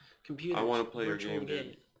 Computers. I want to play your game,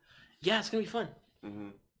 dude. Yeah, it's going to be fun.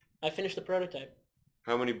 I finished the prototype.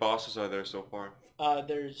 How many bosses are there so far?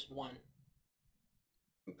 There's 1.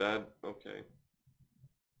 Okay.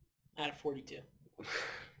 Out of 42.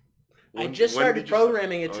 I just started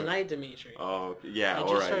programming it tonight, Dimitri. Oh, yeah, I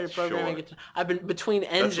just started programming it. I've been between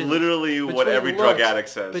engines. That's literally what every drug addict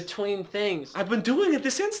says. Between things. I've been doing it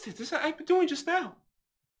this instant. I've been doing just now.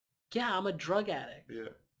 Yeah, I'm a drug addict. Yeah.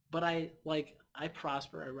 But I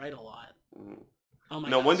prosper. I write a lot. Oh my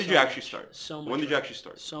God. No, when did you actually start? So much. When did you actually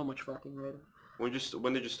start? So much fucking writing. When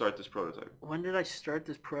did you start this prototype? When did I start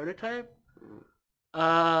this prototype?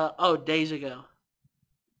 Days ago.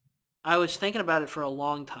 I was thinking about it for a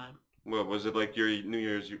long time. Well, was it like your New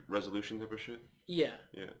Year's resolution type of shit? Yeah.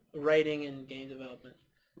 Yeah. Writing and game development.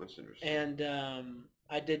 That's interesting. And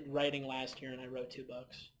I did writing last year, and I wrote 2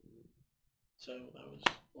 books. So I was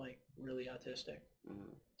like really autistic.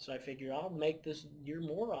 So I figure I'll make this year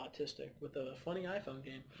more autistic with a funny iPhone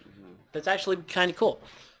game. That's actually kind of cool.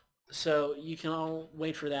 So you can all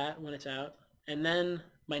wait for that when it's out. And then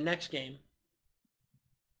my next game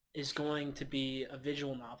is going to be a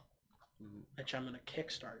visual novel, which I'm going to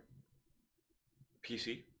kickstart.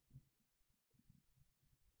 PC?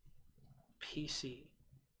 PC.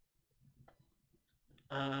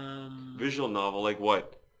 Visual novel, like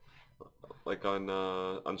what? Like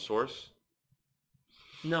on Source?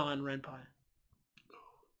 No, on RenPy.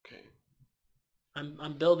 Okay.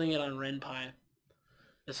 I'm building it on RenPy.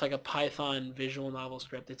 It's like a Python visual novel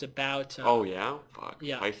script. It's about... oh, yeah? Fuck.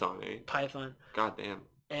 Yeah. Python, eh? Python. God damn.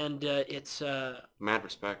 And it's... mad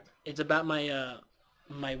respect. It's about my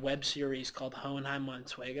my web series called Hohenheim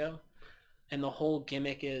Montuego. And the whole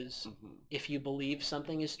gimmick is if you believe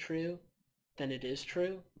something is true, then it is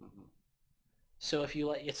true. So if you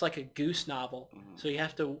like... It's like a goose novel. So you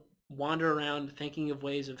have to wander around thinking of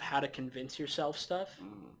ways of how to convince yourself stuff.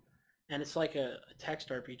 And it's like a text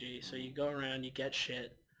RPG. So you go around, you get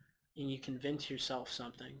shit, and you convince yourself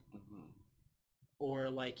something. Or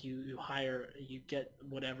like you get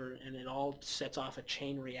whatever, and it all sets off a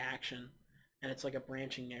chain reaction. And it's like a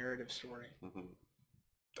branching narrative story.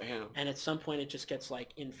 Damn. And at some point it just gets like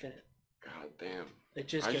infinite. God damn. It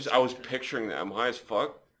just I was picturing that. I'm high as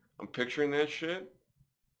fuck. I'm picturing that shit.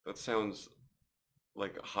 That sounds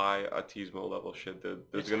like high autismo level shit.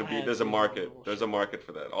 There's a market. There's a market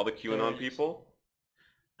for that. All the QAnon people.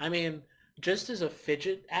 I mean, just as a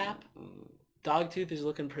fidget app, Dogtooth is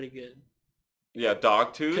looking pretty good. Yeah,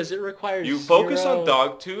 Dogtooth. Because it requires focus on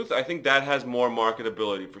Dogtooth. I think that has more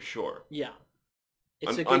marketability for sure. Yeah.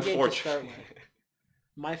 It's a good game to start with.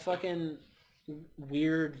 My fucking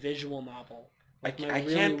weird visual novel. Like I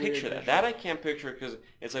can't picture that. That I can't picture because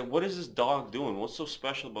it's like, what is this dog doing? What's so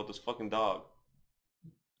special about this fucking dog?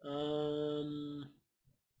 You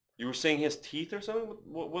were saying he has teeth or something?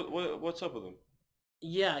 What's up with him?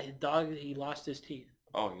 Yeah, dog. He lost his teeth.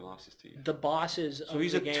 Oh, he lost his teeth. The bosses. So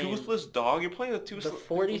he's a toothless dog. You're playing a toothless. The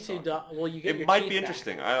 42 dog. Well, you get. It might be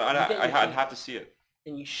interesting. I'd have to see it.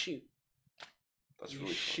 And you shoot. That's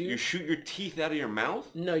really cool. You shoot your teeth out of your mouth?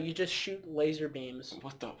 No, you just shoot laser beams.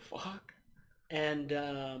 What the fuck? And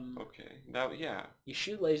okay, now yeah. You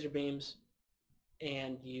shoot laser beams,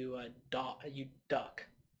 and you duck.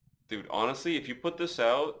 Dude, honestly, if you put this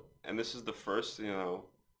out, and this is the first,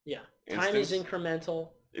 Yeah. instance, time is incremental.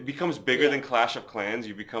 It becomes bigger than Clash of Clans.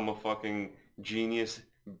 You become a fucking genius,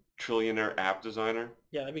 trillionaire app designer.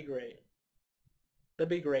 Yeah, that'd be great. That'd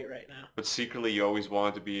be great right now. But secretly, you always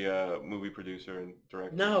wanted to be a movie producer and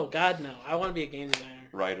director. No, God, no. I want to be a game designer.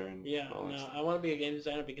 Writer and all that stuff. I want to be a game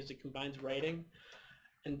designer because it combines writing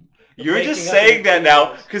and... You're just saying that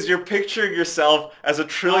now because you're picturing yourself as a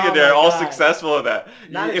trillionaire, all successful at that.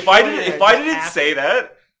 If I didn't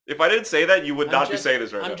say that, you would not be saying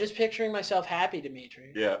this right now. I'm just picturing myself happy,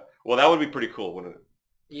 Dimitri. Yeah. Well, that would be pretty cool, wouldn't it?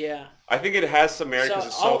 Yeah. I think it has some merit because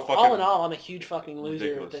it's so fucking all in all, I'm a huge fucking loser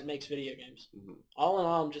ridiculous. That makes video games. All in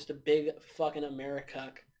all, I'm just a big fucking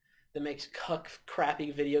Americuck that makes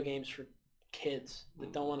crappy video games for kids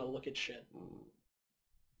that don't want to look at shit.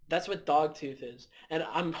 That's what Dogtooth is. And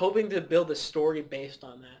I'm hoping to build a story based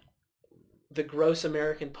on that. The gross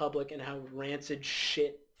American public and how rancid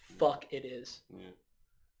shit fuck it is. Yeah.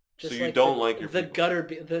 Just so you don't like your the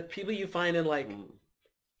people. the people you find in like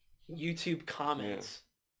YouTube comments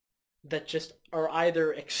that just are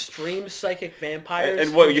either extreme psychic vampires.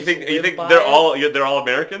 And what you think they're all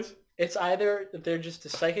Americans? It's either that they're just a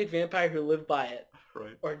psychic vampire who live by it,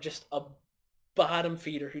 right, or just a bottom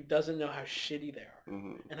feeder who doesn't know how shitty they are.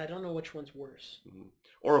 And I don't know which one's worse.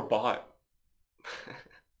 Or a bot.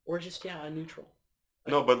 Or just a neutral.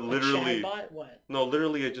 No, but literally. A chat bot? What? No,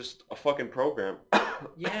 literally just a fucking program.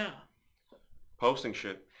 Yeah. Posting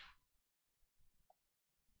shit.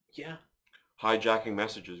 Yeah. Hijacking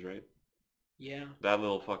messages, right? Yeah. That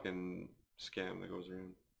little fucking scam that goes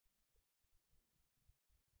around.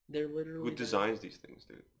 They're literally... Who designs these things,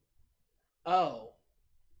 dude? Oh.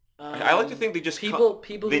 I like to think they just people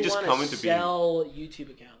who just come into being. Sell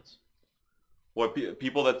YouTube accounts. What,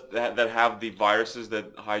 people that have the viruses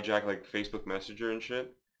that hijack like Facebook Messenger and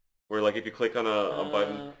shit? Where like if you click on a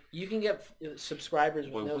button... You can get subscribers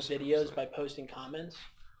with no videos by posting comments.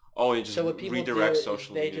 Oh, you just so what people redirect do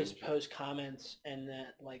social is they media. just post comments and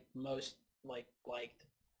that like most liked.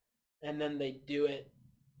 And then they do it.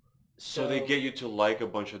 So they get you to like a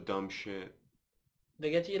bunch of dumb shit. They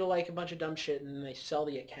get you to like a bunch of dumb shit and then they sell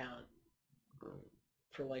the account. Right.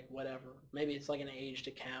 For like whatever. Maybe it's like an aged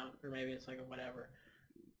account or maybe it's like a whatever.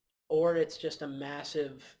 Or it's just a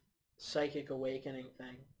massive psychic awakening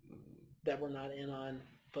thing. that we're not in on,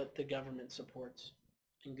 but the government supports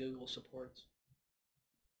and Google supports.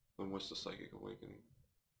 And what's the psychic awakening?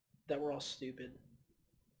 That we're all stupid.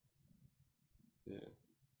 Yeah.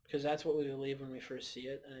 Because that's what we believe when we first see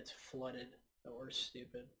it, and it's flooded that we're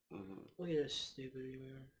stupid. Look at how stupid we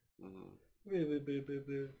are. Boo, boo, boo, boo,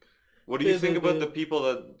 boo. What do you think about the people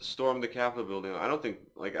that stormed the Capitol building? I don't think,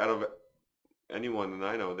 like, out of anyone that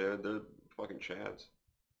I know, they're fucking chads.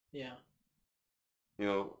 Yeah. You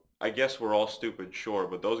know, I guess we're all stupid, sure,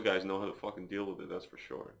 but those guys know how to fucking deal with it, that's for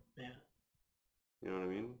sure. Yeah. You know what I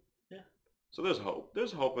mean? Yeah. So there's hope.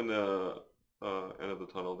 There's hope in the end of the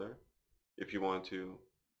tunnel there, if you want to,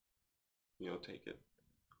 you know, take it.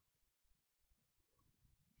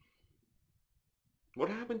 What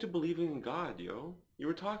happened to believing in God, yo? You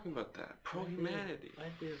were talking about that. Pro-humanity. I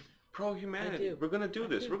do. Pro-humanity. We're going to do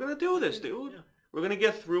this. We're going to do this, dude. Yeah. We're going to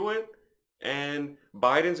get through it. And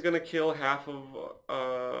Biden's going to kill half of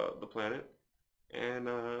the planet. And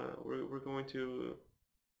we're going to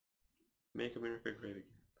make America great again.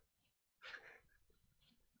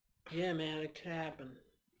 Yeah, man, it could happen.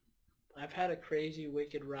 I've had a crazy,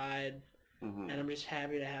 wicked ride. And I'm just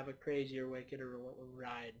happy to have a crazier, wickeder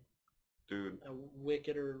ride. Dude. A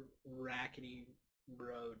wickeder, rackety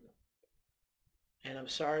road. And I'm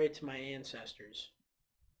sorry to my ancestors.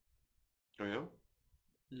 Oh, yeah?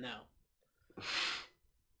 No.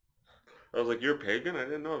 I was like, you're pagan? I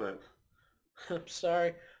didn't know that. I'm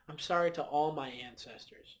sorry. I'm sorry to all my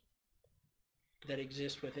ancestors that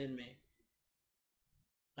exist within me.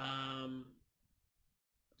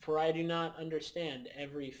 For I do not understand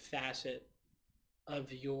every facet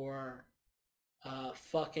of your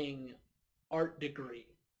fucking art degree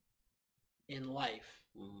in life.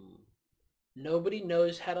 Nobody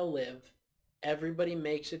knows how to live. Everybody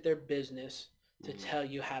makes it their business to tell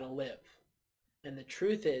you how to live. And the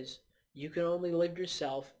truth is, you can only live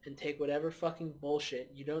yourself and take whatever fucking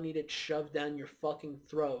bullshit. You don't need it shoved down your fucking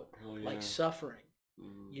throat like suffering.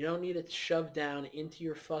 You don't need it shoved down into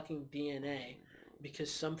your fucking DNA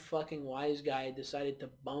because some fucking wise guy decided to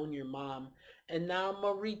bone your mom and now I'm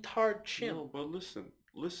a retard chimp. No, but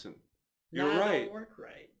listen. You're Nah, right. It don't work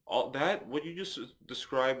right. All that, what you just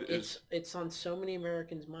described is... It's on so many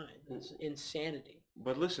Americans' minds. It's insanity.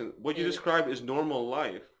 But listen, what you described is normal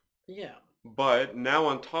life. Yeah. But now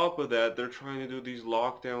on top of that, they're trying to do these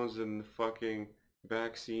lockdowns and fucking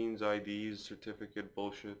vaccines, IDs, certificate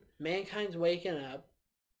bullshit. Mankind's waking up.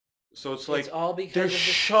 So it's like all because they're of the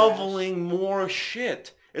shoveling more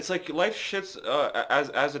shit. It's like life shit's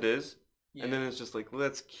as it is, and then it's just like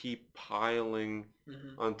let's keep piling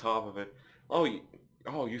on top of it. Oh,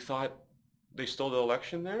 you thought they stole the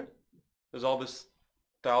election there? There's all this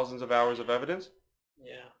thousands of hours of evidence.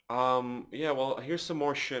 Yeah. Yeah. Well, here's some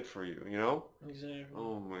more shit for you. You know. Exactly.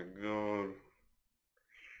 Oh my god.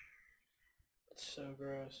 It's so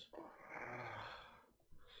gross.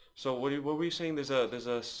 So what were you saying? There's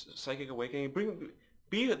a psychic awakening.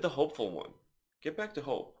 Be the hopeful one. Get back to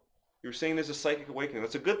hope. You were saying there's a psychic awakening.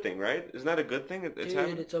 That's a good thing, right? Isn't that a good thing? Dude,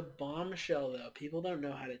 it's a bombshell though. People don't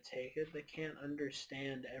know how to take it. They can't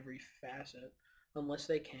understand every facet unless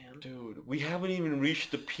they can. Dude, we haven't even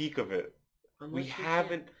reached the peak of it. Unless we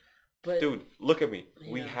haven't. But, dude, look at me.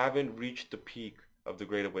 Yeah. We haven't reached the peak of the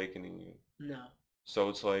Great Awakening yet. No. So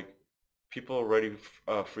it's like people are already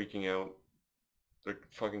freaking out. They're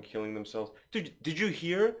fucking killing themselves. Dude, did you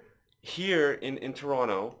hear here in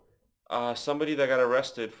Toronto, somebody that got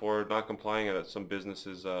arrested for not complying at some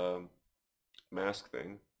business's mask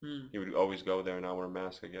thing? He would always go there and not wear a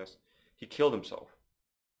mask, I guess. He killed himself.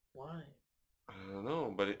 Why? I don't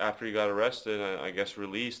know, but after he got arrested, I guess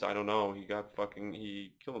released, I don't know, he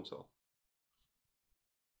killed himself.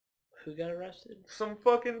 Who got arrested? Some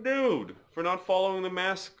fucking dude for not following the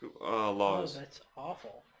mask laws. Oh, that's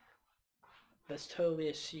awful. That's totally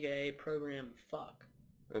a CIA program fuck.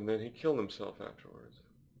 And then he killed himself afterwards.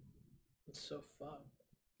 It's so fucked.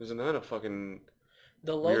 Isn't that a fucking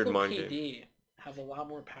weird mind PD game? have a lot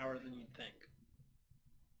more power than you'd think.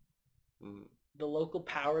 Mm. The local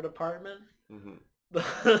power department? Mm-hmm.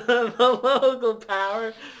 The local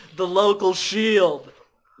power? The local shield.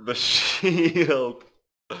 The shield.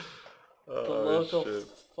 The local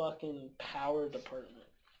fucking power department.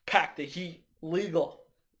 Pack the heat. Legal.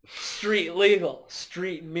 Street legal.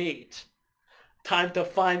 Street meat. Time to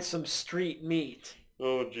find some street meat.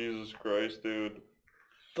 Oh, Jesus Christ, dude.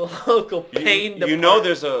 The local pain department. You know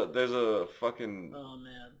there's a fucking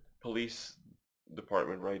police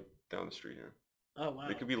department right down the street here. Oh, wow.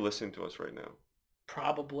 They could be listening to us right now.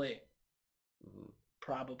 Probably. Mm-hmm.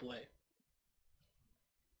 Probably.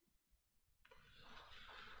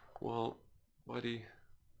 Well, buddy,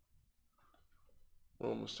 We're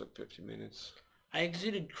almost at 50 minutes. I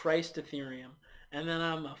exuded Christ Ethereum, and then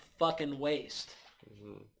I'm a fucking waste.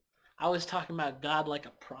 Mm-hmm. I was talking about God like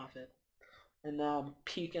a prophet, and now I'm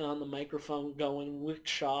peeking on the microphone going,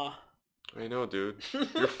 Wickshaw. I know, dude.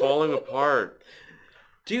 You're falling apart.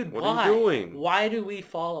 Dude, what why? are you doing? Why do we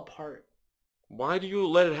fall apart? Why do you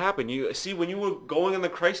let it happen? You see, when you were going in the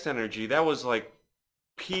Christ energy, that was like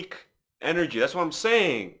peak energy. That's what I'm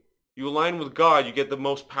saying. You align with God, you get the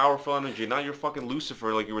most powerful energy, not your fucking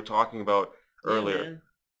Lucifer like you were talking about earlier. Man.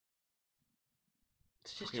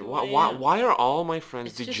 It's just why are all my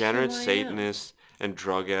friends degenerate Satanists and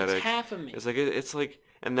drug addicts? It's half of me. It's like,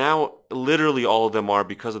 and now literally all of them are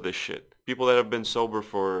because of this shit. People that have been sober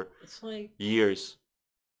for years.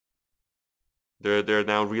 They're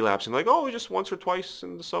now relapsing. Like, oh, just once or twice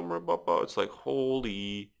in the summer. Blah, blah. It's like,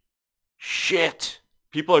 holy shit.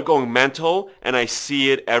 People are going mental, and I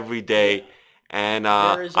see it every day. And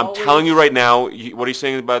I'm telling you right now, what are you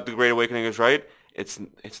saying about the Great Awakening is right. It's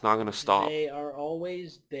not going to stop. They are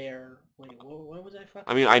always there. Wait, what was I fucking...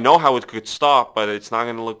 I mean, I know how it could stop, but it's not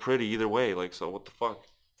going to look pretty either way. Like, so what the fuck?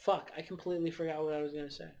 Fuck, I completely forgot what I was going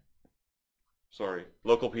to say. Sorry.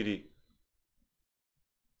 Local PD.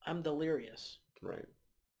 I'm delirious. Right.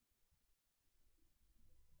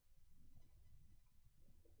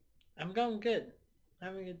 I'm going good. I'm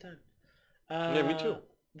having a good time. Yeah, me too.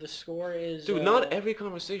 The score is... Dude, not every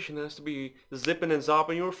conversation has to be zipping and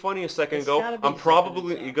zopping. You were funny a second ago. I'm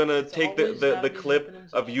probably going to take the clip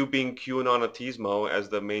of you being QAnon as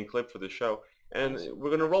the main clip for the show. And we're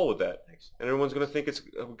going to roll with that. And everyone's going to think it's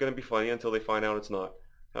going to be funny until they find out it's not.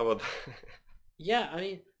 How about that? Yeah, I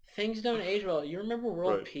mean, things don't age well. You remember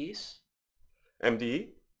World Peace? MDE?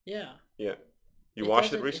 Yeah. Yeah. You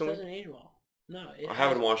watched it recently? It doesn't age well. No. I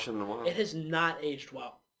haven't watched it in a while. It has not aged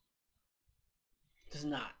well. It does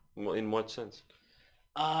not. Well, in what sense?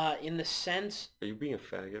 In the sense... Are you being a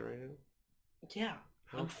faggot right now? Yeah.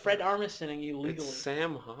 I'm Fred Armistening you legally. It's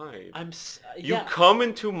Sam Hyde. You come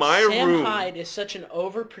into my room. Sam Hyde is such an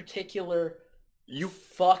over-particular... You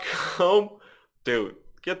fuck come... Dude,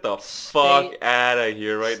 get the fuck out of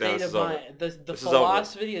here right now. The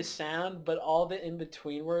philosophy is sound, but all the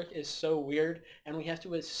in-between work is so weird, and we have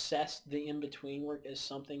to assess the in-between work as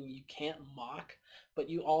something you can't mock, but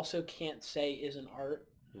you also can't say is an art.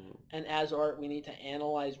 Mm-hmm. And as art, we need to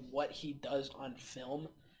analyze what he does on film,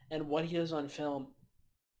 and what he does on film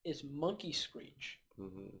is monkey screech.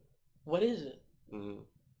 Mm-hmm. What is it? Mm-hmm.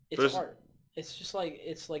 It's art. It's just like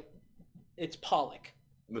it's Pollock.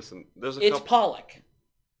 Listen, it's Pollock.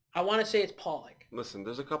 I want to say it's Pollock. Listen,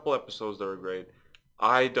 there's a couple episodes that are great.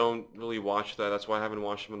 I don't really watch that. That's why I haven't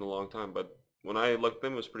watched them in a long time. But when I looked at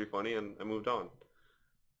them, it was pretty funny, and I moved on.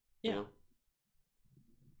 Yeah. You know?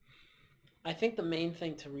 I think the main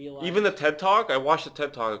thing to realize... Even the TED Talk, I watched the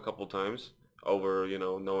TED Talk a couple times over,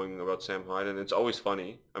 knowing about Sam Hyde, and it's always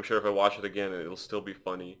funny. I'm sure if I watch it again, it'll still be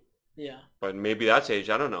funny. Yeah. But maybe that's age.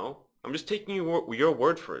 I don't know. I'm just taking your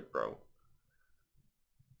word for it, bro.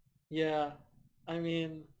 Yeah. I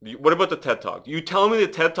mean... What about the TED Talk? You telling me the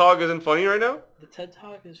TED Talk isn't funny right now? The TED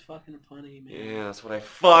Talk is fucking funny, man. Yeah, that's what I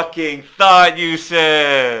fucking thought you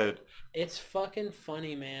said. It's fucking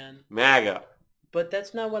funny, man. MAGA. But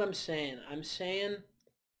that's not what I'm saying. I'm saying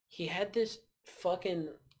he had this fucking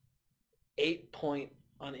 8-point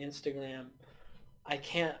on Instagram. I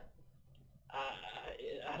can't...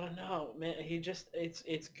 I don't know, man. He just...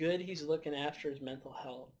 It's good he's looking after his mental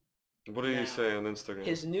health. What did he say on Instagram?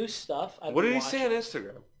 His new stuff. What did he say on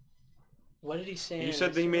Instagram? What did he say? You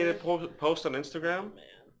said that he made a post on Instagram? Oh, man.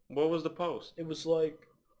 What was the post? It was like,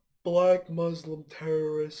 black Muslim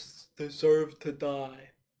terrorists deserve to die.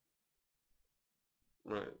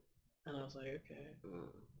 Right. And I was like, okay.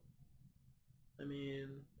 I mean,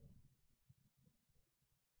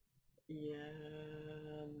 yeah,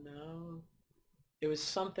 no. It was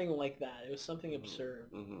something like that. It was something absurd.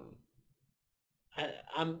 Mm-hmm.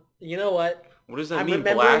 I'm. You know what? What does that mean?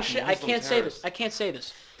 Black shit. I can't say this. I can't say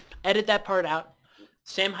this. Edit that part out.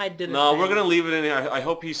 Sam Hyde did it. No, we're gonna leave it in here. I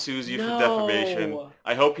hope he sues you for defamation.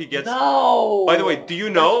 I hope he gets. No. By the way, do you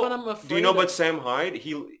know? Do you know about Sam Hyde?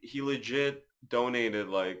 He legit donated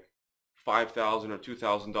like $5,000 or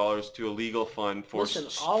 $2,000 to a legal fund for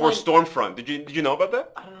Stormfront. Did you know about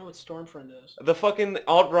that? I don't know what Stormfront is. The fucking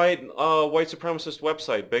alt-right white supremacist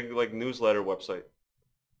website, big like newsletter website.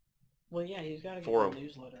 Well, yeah, he's got to get a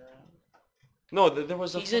newsletter out. No, there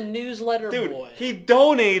was a... He's a newsletter boy. He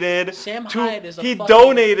donated... Sam Hyde is a He fucking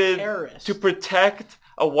donated terrorist. To protect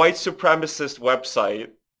a white supremacist website.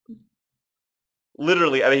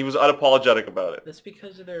 Literally, and he was unapologetic about it. That's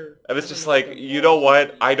because of their... And it's just like, you know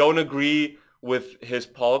what? I don't agree with his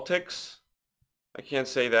politics. I can't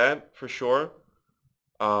say that for sure.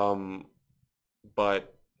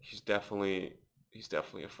 But he's definitely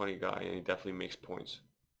a funny guy, and he definitely makes points.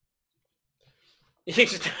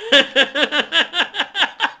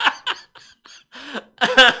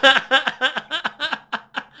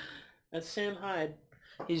 That's Sam Hyde.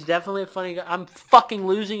 He's definitely a funny guy. I'm fucking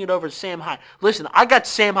losing it over Sam Hyde. Listen, I got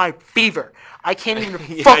Sam Hyde fever. I can't even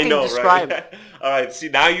fucking describe it. All right, see,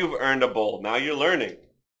 now you've earned a bowl. Now you're learning.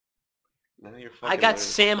 Now you're fucking I got learning.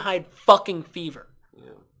 Sam Hyde fucking fever.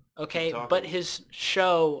 Yeah. Okay, but his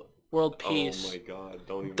show, World Peace, oh my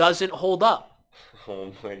God, doesn't hold up.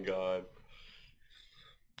 Oh my God.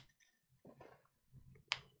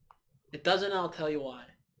 It doesn't, and I'll tell you why.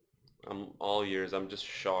 I'm just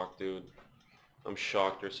shocked, dude. I'm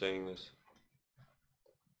shocked you're saying this.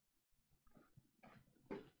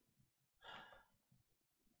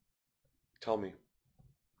 Tell me.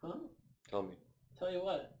 Huh? Tell me. Tell you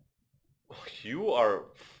what. You are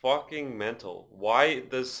fucking mental. Why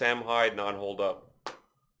does Sam Hyde not hold up?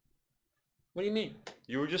 What do you mean?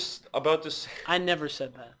 You were just about to say... I never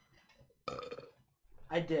said that.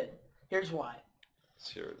 I did. Here's why. Let's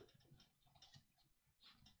hear it.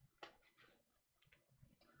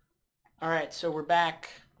 All right, so we're back.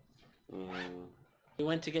 We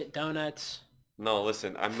went to get donuts. No,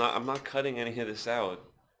 listen, I'm not cutting any of this out.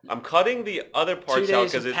 I'm cutting the other parts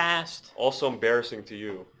out because it's also embarrassing to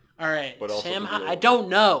you. All right, Sam Hyde. I don't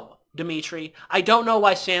know, Dimitri. I don't know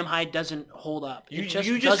why Sam Hyde doesn't hold up. You just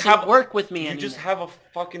doesn't work with me anymore. You just have a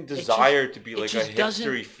fucking desire to be like a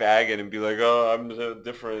hipstery faggot and be like, oh, I'm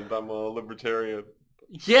different. I'm a libertarian.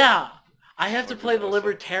 Yeah. I have to play the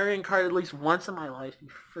libertarian card at least once in my life, you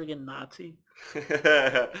friggin' Nazi.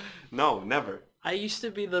 No, never. I used to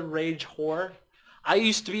be the rage whore.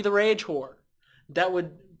 That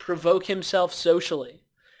would provoke himself socially.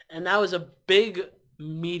 And that was a big,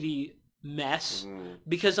 meaty mess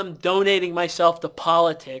because I'm donating myself to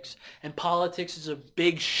politics, and politics is a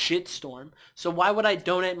big shitstorm. So why would I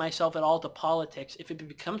donate myself at all to politics? If it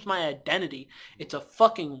becomes my identity, it's a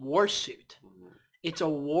fucking war suit. It's a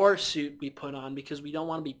war suit we put on because we don't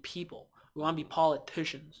want to be people. We want to be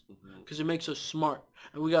politicians because it makes us smart.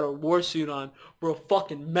 And we got a war suit on. We're a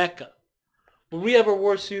fucking mecca. When we have a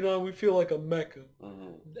war suit on, we feel like a mecca.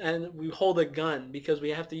 And we hold a gun because we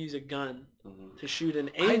have to use a gun to shoot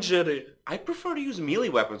an angel. I prefer to use melee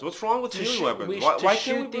weapons. What's wrong with melee weapons? Why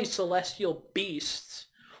shoot these celestial beasts,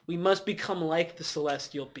 we must become like the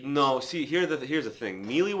celestial beasts. No, see, here's the thing.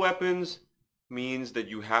 Melee weapons means that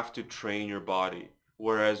you have to train your body,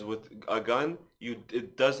 whereas with a gun,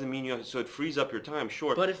 it doesn't mean you have, so it frees up your time,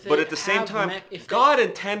 sure. But at the same time, God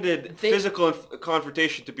intended physical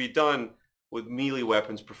confrontation to be done with melee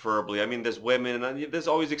weapons, preferably. I mean, there's women, and there's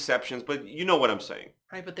always exceptions, but you know what I'm saying.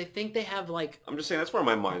 Right, but they think they have like... I'm just saying, that's where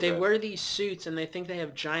my mind's at. They wear these suits, and they think they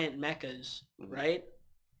have giant mechas, right?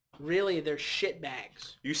 Really, they're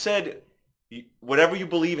shitbags. You said... whatever you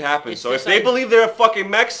believe happens. So if they believe they're a fucking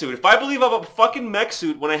mech suit, if I believe I'm a fucking mech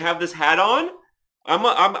suit when I have this hat on,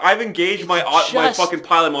 I've engaged my fucking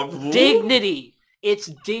pilot mode. Dignity. It's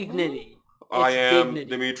dignity. I am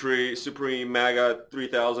Dimitri Supreme MAGA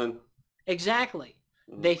 3000. Exactly.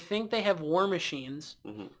 They think they have war machines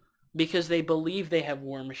because they believe they have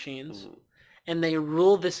war machines, and they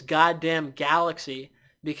rule this goddamn galaxy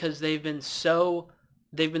because they've been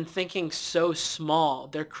thinking so small.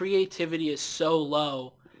 Their creativity is so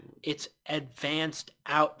low, it's advanced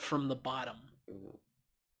out from the bottom.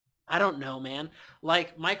 I don't know, man.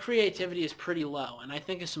 Like, my creativity is pretty low, and I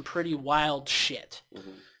think of some pretty wild shit.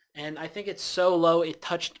 And I think it's so low it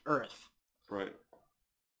touched Earth. Right.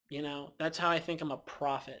 You know, that's how I think I'm a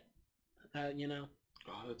prophet. You know?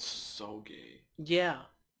 Oh, that's so gay. Yeah.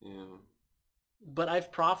 Yeah. But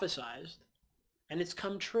I've prophesized, and it's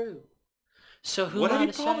come true. So who what have you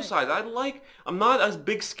prophesized? I'm not a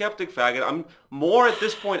big skeptic, faggot. I'm more at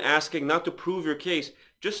this point asking not to prove your case,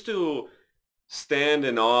 just to stand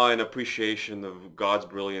in awe and appreciation of God's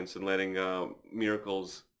brilliance and letting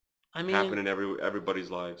miracles happen in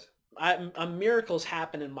everybody's lives. Miracles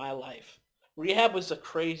happen in my life. Rehab was the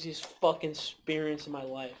craziest fucking experience in my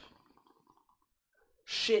life.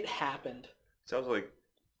 Shit happened. Sounds like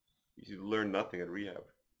you learned nothing at rehab.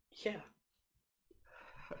 Yeah.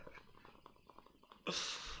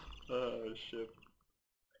 Oh, shit.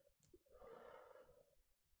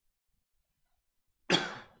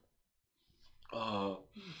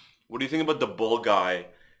 What do you think about the bull guy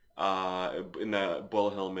in the bull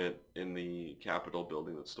helmet in the Capitol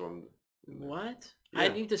building that stormed? What? Yeah. I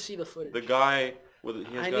need to see the footage. The guy with...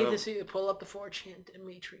 I need to see... Pull up the 4chan,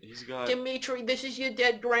 Dimitri. Dimitri, this is your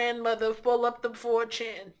dead grandmother. Pull up the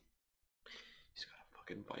 4chan.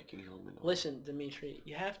 fucking Viking helmet on. Listen, Dimitri,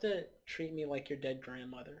 you have to treat me like your dead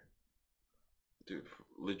grandmother. Dude,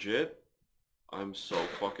 legit, I'm so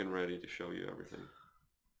fucking ready to show you everything.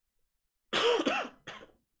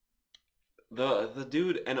 The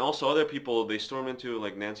dude, and also other people, they storm into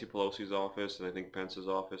like Nancy Pelosi's office and I think Pence's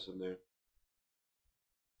office in there.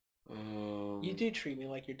 You do treat me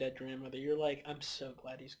like your dead grandmother. You're like, I'm so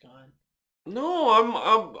glad he's gone.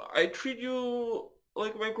 No, I treat you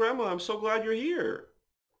like my grandma. I'm so glad you're here.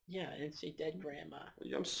 Yeah, it's a dead grandma.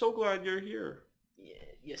 I'm so glad you're here. Yeah,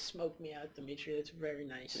 you smoked me out, Dimitri. That's very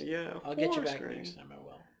nice. Yeah, I'll get you back next time. I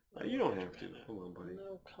will. You don't have to. Come on, buddy.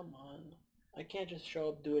 No, come on. I can't just show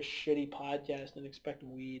up, do a shitty podcast, and expect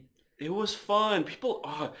weed. It was fun. People,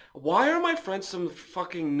 why are my friends some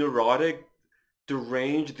fucking neurotic,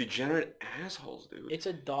 deranged, degenerate assholes, dude? It's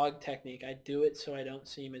a dog technique. I do it so I don't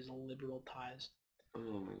seem as liberal-tized.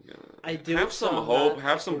 Oh my god. I do have it some so hope, I'm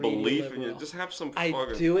have some belief in liberal. you. Just have some I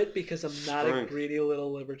fucking do it because I'm not strength. a greedy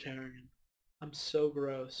little libertarian. I'm so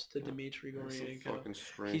gross to Dimitri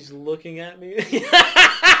Goryenko. He's looking at me.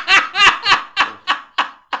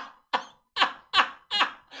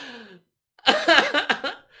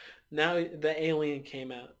 Now the alien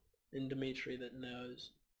came out in Dimitri that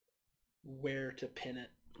knows where to pin it.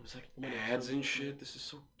 It's like ads and shit. This is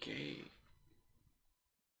so gay.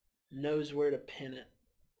 Knows where to pin it.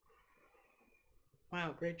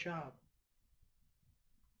 Wow, great job.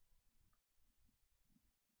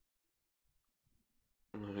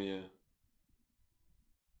 Oh yeah.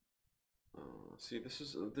 See,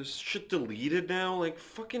 this shit deleted now. Like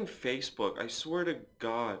fucking Facebook. I swear to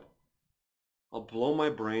God, I'll blow my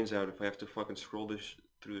brains out if I have to fucking scroll this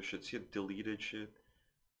through the shit. See it deleted shit.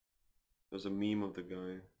 There's a meme of the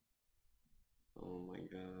guy. Oh my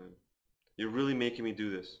god. You're really making me do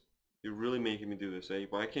this. You're really making me do this, eh?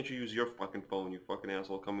 Why can't you use your fucking phone, you fucking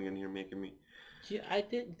asshole, coming in here making me... Yeah, I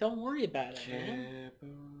didn't. Don't worry about it, man.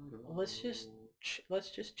 Let's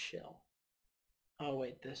just chill. Oh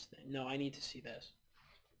wait, this thing. No, I need to see this.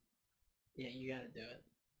 Yeah, you gotta do it.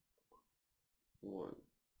 What?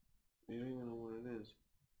 You don't even know what it is.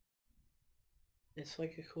 It's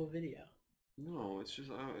like a cool video. No, it's just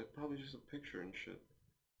it's probably just a picture and shit.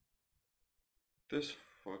 This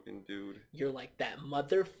fucking dude. You're like that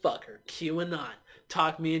motherfucker, QAnon.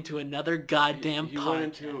 Talk me into another goddamn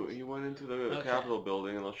podcast. He went into the Capitol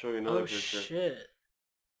building, and I'll show you another picture. Oh shit.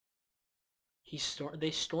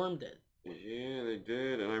 They stormed it. Yeah, they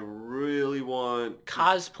did, and I really want...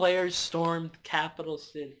 Cosplayers stormed Capitol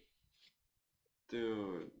City.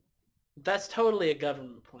 Dude. That's totally a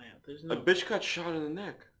government plant. There's no... A bitch got shot in the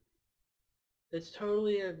neck. It's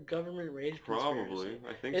totally a government rage conspiracy. Probably.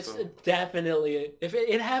 I think so. It's definitely... If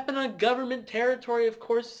it happened on government territory, of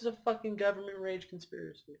course it's a fucking government rage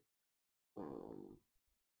conspiracy. Are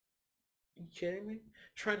you kidding me?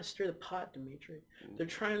 Trying to stir the pot, Dimitri. They're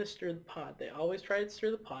trying to stir the pot. They always try to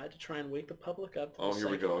stir the pot to try and wake the public up to here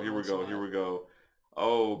we go.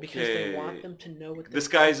 Okay. Because they want them to know what this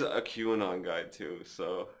guy's a QAnon guy too,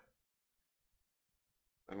 so...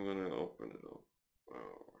 I'm gonna open it up.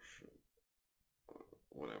 Oh, shit.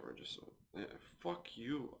 Whatever, just... Yeah, fuck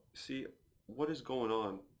you. See, what is going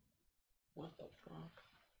on? What the fuck?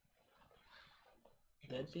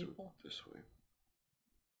 Dead people? This way.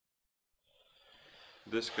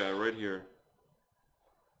 This guy right here.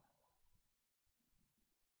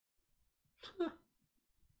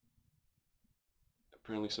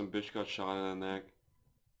 Apparently some bitch got shot in the neck.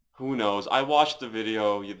 Who knows? I watched the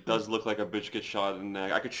video. It does look like a bitch gets shot in the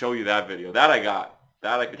neck. I could show you that video. That I got.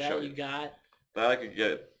 That I could show you. That you got? That I could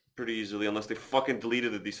get pretty easily, unless they fucking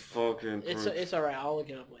deleted it. These fucking... It's alright. I'll look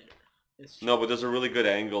it up later. No, but there's a really good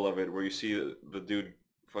angle of it where you see the dude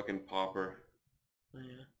fucking popper. Oh,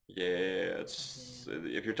 yeah. Yeah, it's...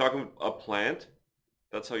 If you're talking a plant,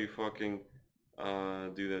 that's how you fucking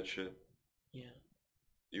do that shit. Yeah.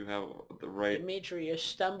 You have the right... Dimitri, your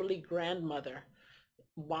stumbly grandmother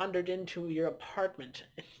wandered into your apartment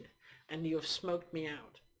and you have smoked me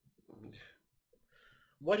out.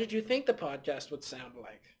 What did you think the podcast would sound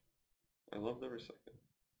like? I loved every second.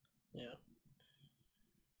 Yeah.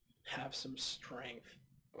 Have some strength.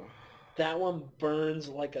 That one burns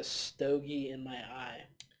like a stogie in my eye.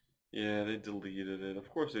 Yeah, they deleted it. Of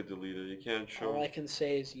course they deleted it. You can't show... All I can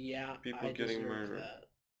say is, yeah, people I getting deserve murdered. that.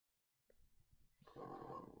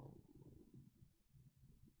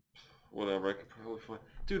 Whatever, I could probably find...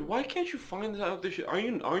 Dude, why can't you find out this shit?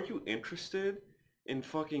 Aren't you interested in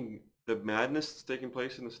fucking the madness that's taking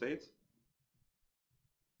place in the States?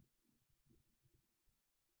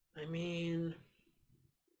 I mean...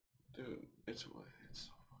 Dude, it's so funny.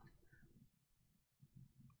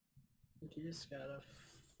 You just gotta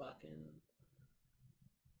fucking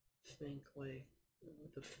think, like,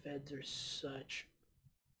 the feds are such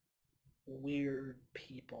weird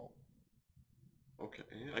people. Okay,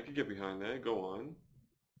 I could get behind that. Go on.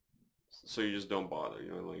 So you just don't bother,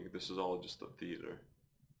 like this is all just a theater.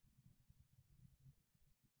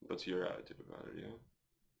 That's your attitude about it, yeah?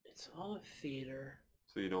 It's all a theater.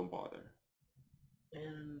 So you don't bother.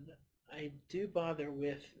 And I do bother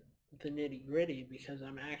with the nitty-gritty because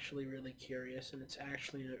I'm actually really curious and it's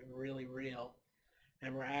actually really real.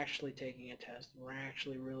 And we're actually taking a test. We're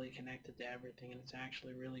actually really connected to everything and it's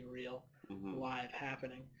actually really real, live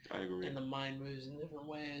happening. I agree. And the mind moves in different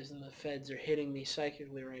ways and the feds are hitting me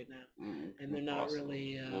psychically right now. And they're not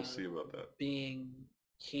really we'll see about that. being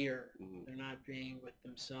here. They're not being with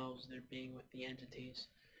themselves. They're being with the entities.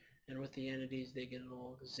 And with the entities, they get a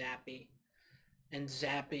little zappy. And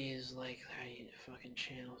zappy is like how you fucking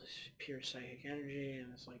channel pure psychic energy,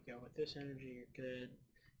 and it's like, yo, with this energy, you're good.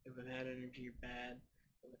 If with that energy, you're bad.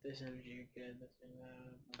 But with this energy, you're good.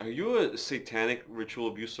 Are you a satanic ritual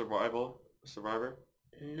abuse survivor?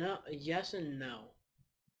 No, yes and no.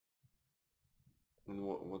 In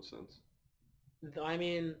what sense? I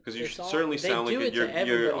mean, because you certainly sound like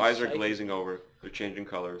your eyes are glazing over. They're changing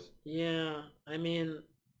colors. Yeah, I mean,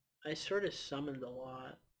 I sort of summoned a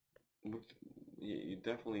lot. You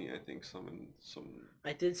definitely, I think, summoned some...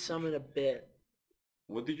 I did summon a bit.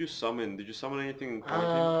 What did you summon? Did you summon anything in quarantine?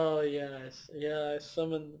 Oh, yes. Yeah, I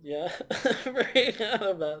summoned... Yeah, I forgot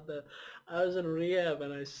about that. I was in rehab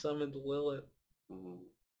and I summoned Lilith.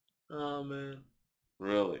 Oh, man.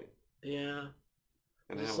 Really? Yeah.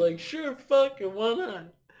 And just like, sure, fuck it, why not?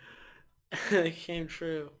 It came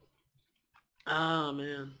true. Oh,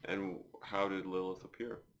 man. And how did Lilith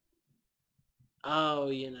appear? Oh,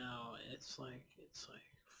 it's like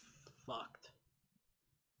fucked.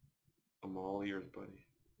 I'm all ears, buddy.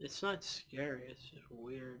 It's not scary. It's just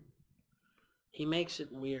weird. He makes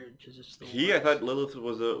it weird because it's the. I thought Lilith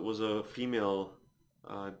was a female,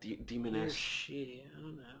 demoness. Or she, I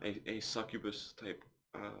don't know. A succubus type.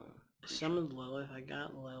 I summoned Lilith. I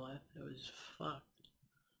got Lilith. It was fucked.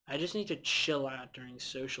 I just need to chill out during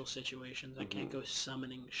social situations. I can't go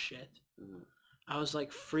summoning shit. I was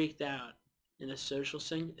like freaked out in a social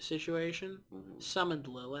situation. Summoned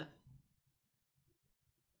Lilith.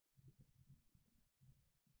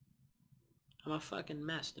 I'm a fucking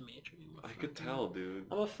mess, Dimitri. I could tell, dude.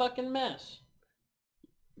 I'm a fucking mess.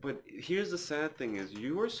 But here's the sad thing is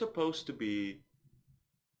you were supposed to be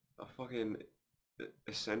a fucking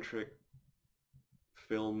eccentric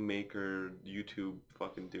filmmaker, YouTube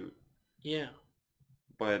fucking dude. Yeah.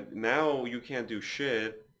 But now you can't do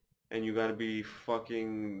shit and you gotta be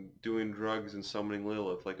fucking doing drugs and summoning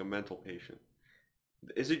Lilith like a mental patient.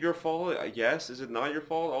 Is it your fault? Yes. Is it not your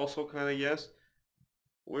fault? Also kind of yes.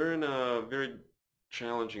 We're in a very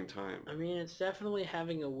challenging time. I mean, it's definitely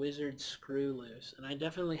having a wizard screw loose. And I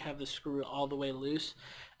definitely have the screw all the way loose.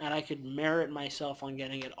 And I could merit myself on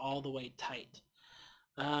getting it all the way tight.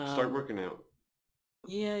 Start working out.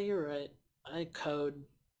 Yeah, you're right. I code.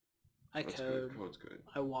 That's code. Good. Code's good.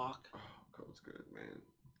 I walk. Oh, code's good, man.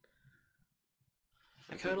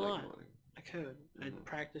 I code a lot. I code. I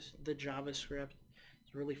practice the JavaScript.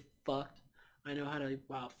 It's really fucked. I know how to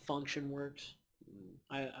function works.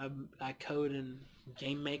 I code in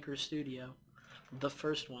Game Maker Studio, the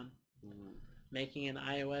first one, making an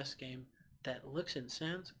iOS game that looks and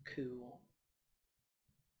sounds cool.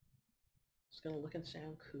 It's gonna look and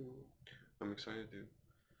sound cool. I'm excited, dude.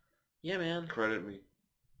 Yeah, man. Credit me.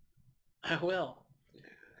 I will. Yeah,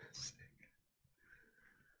 sick.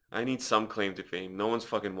 I need some claim to fame. No one's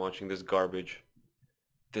fucking watching this garbage.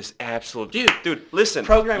 This absolute... Dude, listen.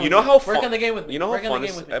 Program. You know how fun... Work on the game with me. You know how fun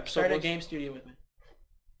this episode Start a was? game studio with me.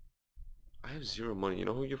 I have zero money. You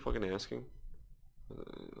know who you're fucking asking?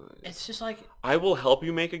 It's just like... I will help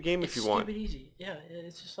you make a game if you want. It's stupid easy. Yeah,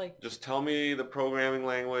 it's just like... Just tell me the programming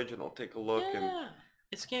language and I'll take a look. Yeah,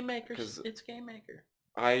 it's Game Maker. It's Game Maker.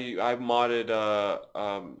 I modded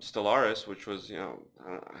Stellaris, which was,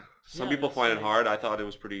 some people find it hard. I thought it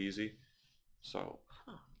was pretty easy. So...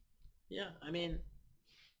 Huh. Yeah, I mean...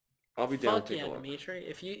 I'll be down to take a look. Dimitri.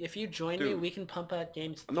 If you join me, we can pump out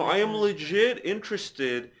games. No, I am legit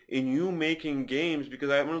interested in you making games because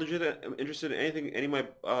I'm legit interested in anything any of my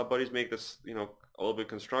buddies make that's, a little bit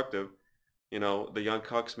constructive. The young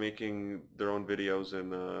cucks making their own videos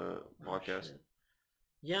and podcasts. Shit.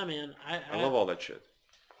 Yeah, man. I love all that shit.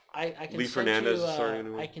 I can Lee send Fernandez you, is starting a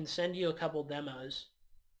new one. I can send you a couple demos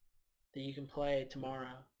that you can play tomorrow.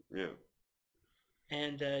 Yeah.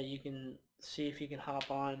 And you can see if you can hop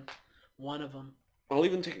on one of them. I'll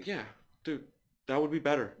even take... Yeah, dude. That would be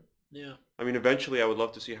better. Yeah. I mean, eventually I would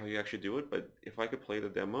love to see how you actually do it, but if I could play the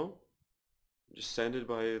demo, Just send it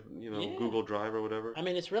by, Yeah. Google Drive or whatever. I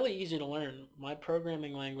mean, it's really easy to learn. My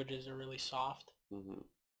programming languages are really soft. Mm-hmm.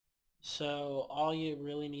 So all you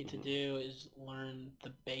really need to do is learn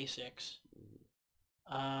the basics.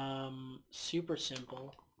 Super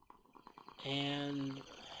simple. And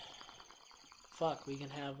fuck, we can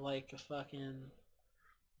have like a fucking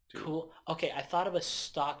cool. Okay, I thought of a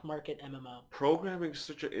stock market MMO. Programming is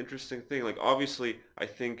such an interesting thing. Like, obviously, I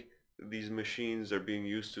think these machines are being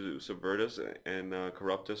used to subvert us and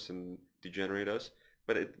corrupt us and degenerate us,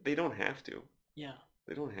 but they don't have to. Yeah.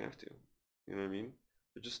 They don't have to. You know what I mean?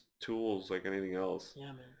 They're just tools like anything else. Yeah,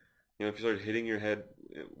 man. If you start hitting your head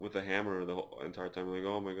with a hammer the whole entire time, you're like,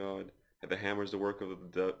 oh my god, the hammer's the work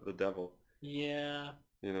of the devil. Yeah.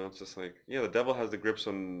 It's just like, yeah, the devil has the grips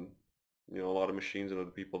on, a lot of machines and other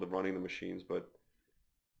people that are running the machines, but,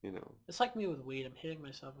 It's like me with weed. I'm hitting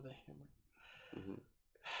myself with a hammer. Mm-hmm.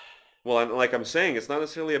 Well, and like I'm saying, it's not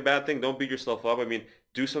necessarily a bad thing. Don't beat yourself up. I mean,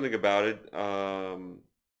 do something about it.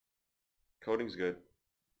 Coding's good.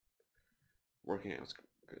 Working out's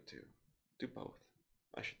good too. Do both.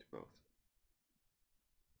 I should do both.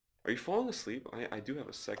 Are you falling asleep? I do have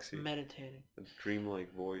a sexy, meditating,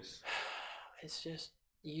 dreamlike voice. It's just,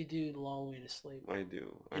 you do lull me to sleep. I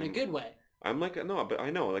do. In a good way. I'm like, no, but I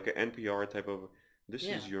know, like an NPR type of, this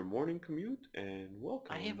is your morning commute, and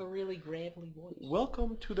welcome. I have a really gravelly voice.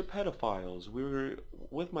 Welcome to the Pedophiles. We're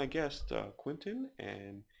with my guest, Quentin,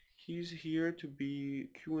 and he's here to be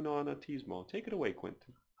QAnon Atismo. Take it away,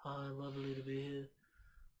 Quentin. Hi, lovely to be here.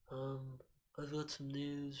 I've got some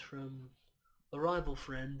news from a rival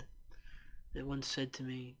friend that once said to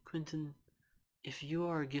me, Quentin, if you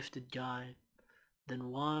are a gifted guy, then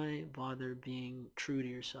why bother being true to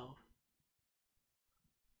yourself?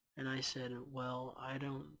 And I said, well,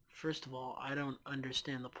 first of all, I don't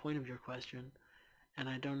understand the point of your question, and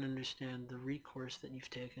I don't understand the recourse that you've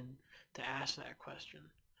taken to ask that question.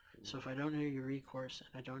 So if I don't know your recourse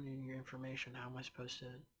and I don't know your information, how am I supposed to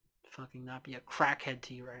fucking not be a crackhead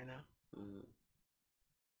to you right now?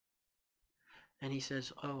 And he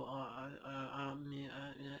says,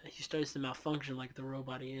 he starts to malfunction like the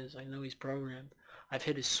robot he is. I know he's programmed. I've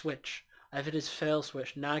hit his switch. I've hit his fail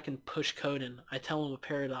switch. Now I can push code in. I tell him a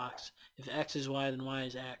paradox. If X is Y, then Y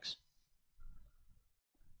is X.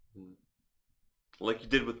 Like you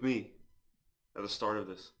did with me at the start of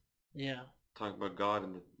this. Yeah. Talking about God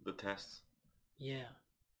and the tests. Yeah.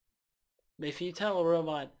 But if you tell a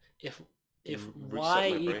robot if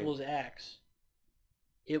Y equals X,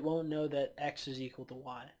 it won't know that X is equal to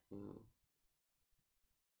Y.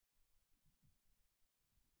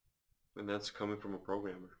 And that's coming from a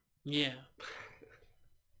programmer. Yeah.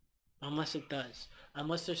 Unless it does.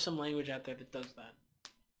 Unless there's some language out there that does that.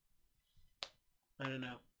 I don't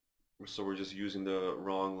know. So we're just using the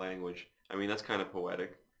wrong language. I mean, that's kind of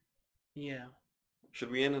poetic. Yeah.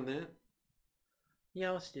 Should we end on that?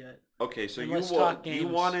 Yeah, let's do it. Okay, so you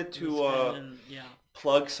wanted to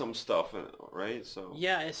plug some stuff in, right? So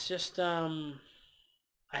yeah, it's just I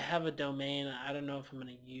have a domain. I don't know if I'm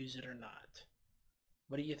gonna use it or not.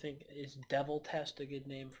 What do you think? Is Devil Test a good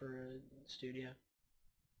name for a studio?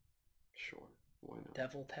 Sure, why not?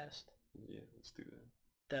 Devil Test? Yeah, let's do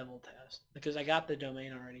that. Devil Test. Because I got the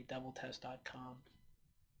domain already, deviltest.com.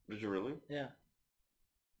 Did you really? Yeah.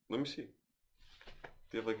 Let me see.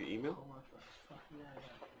 Do you have like an email? Oh, what the fuck?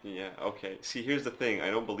 Yeah, okay. See, here's the thing. I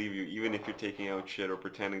don't believe you, even if you're taking out shit or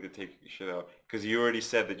pretending to take shit out. Because you already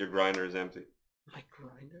said that your grinder is empty. My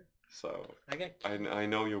grinder? So, I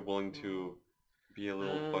know you're willing to be a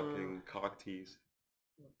little fucking cock tease.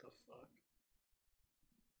 What the fuck?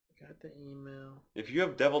 I got the email. If you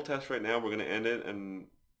have Devil Test right now, we're going to end it, and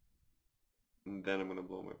then I'm going to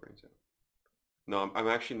blow my brains out. No, I'm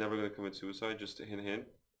actually never going to commit suicide, just a hint.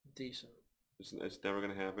 Decent. It's never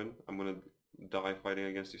going to happen. I'm going to die fighting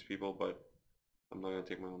against these people, but I'm not going to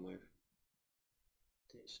take my own life.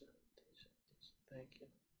 Decent. Thank you.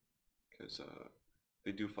 Because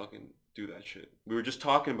they do fucking do that shit. We were just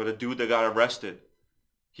talking about a dude that got arrested.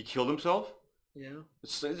 He killed himself? Yeah.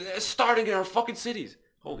 It's starting in our fucking cities.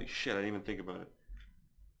 Holy shit, I didn't even think about it.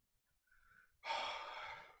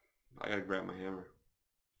 I gotta grab my hammer.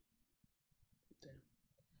 Damn.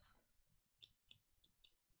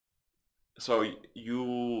 So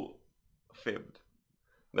you fibbed.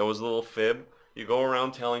 That was a little fib. You go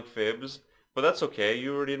around telling fibs, but that's okay.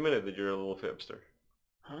 You already admitted that you're a little fibster.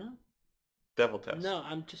 Huh? Devil Test. No,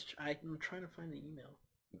 I'm trying to find the email.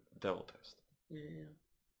 Devil Test. Yeah.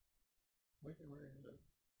 Where is it?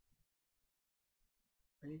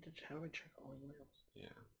 How do I check all emails? Yeah.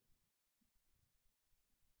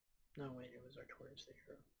 No, wait, it was Artorias the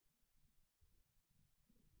Hero.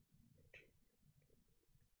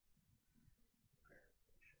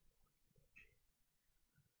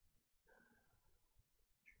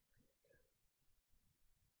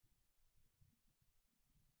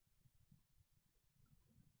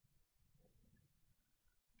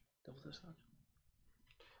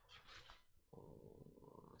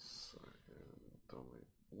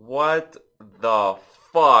 What the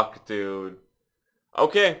fuck, dude?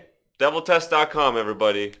 Okay, deviltest.com,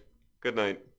 everybody. Good night.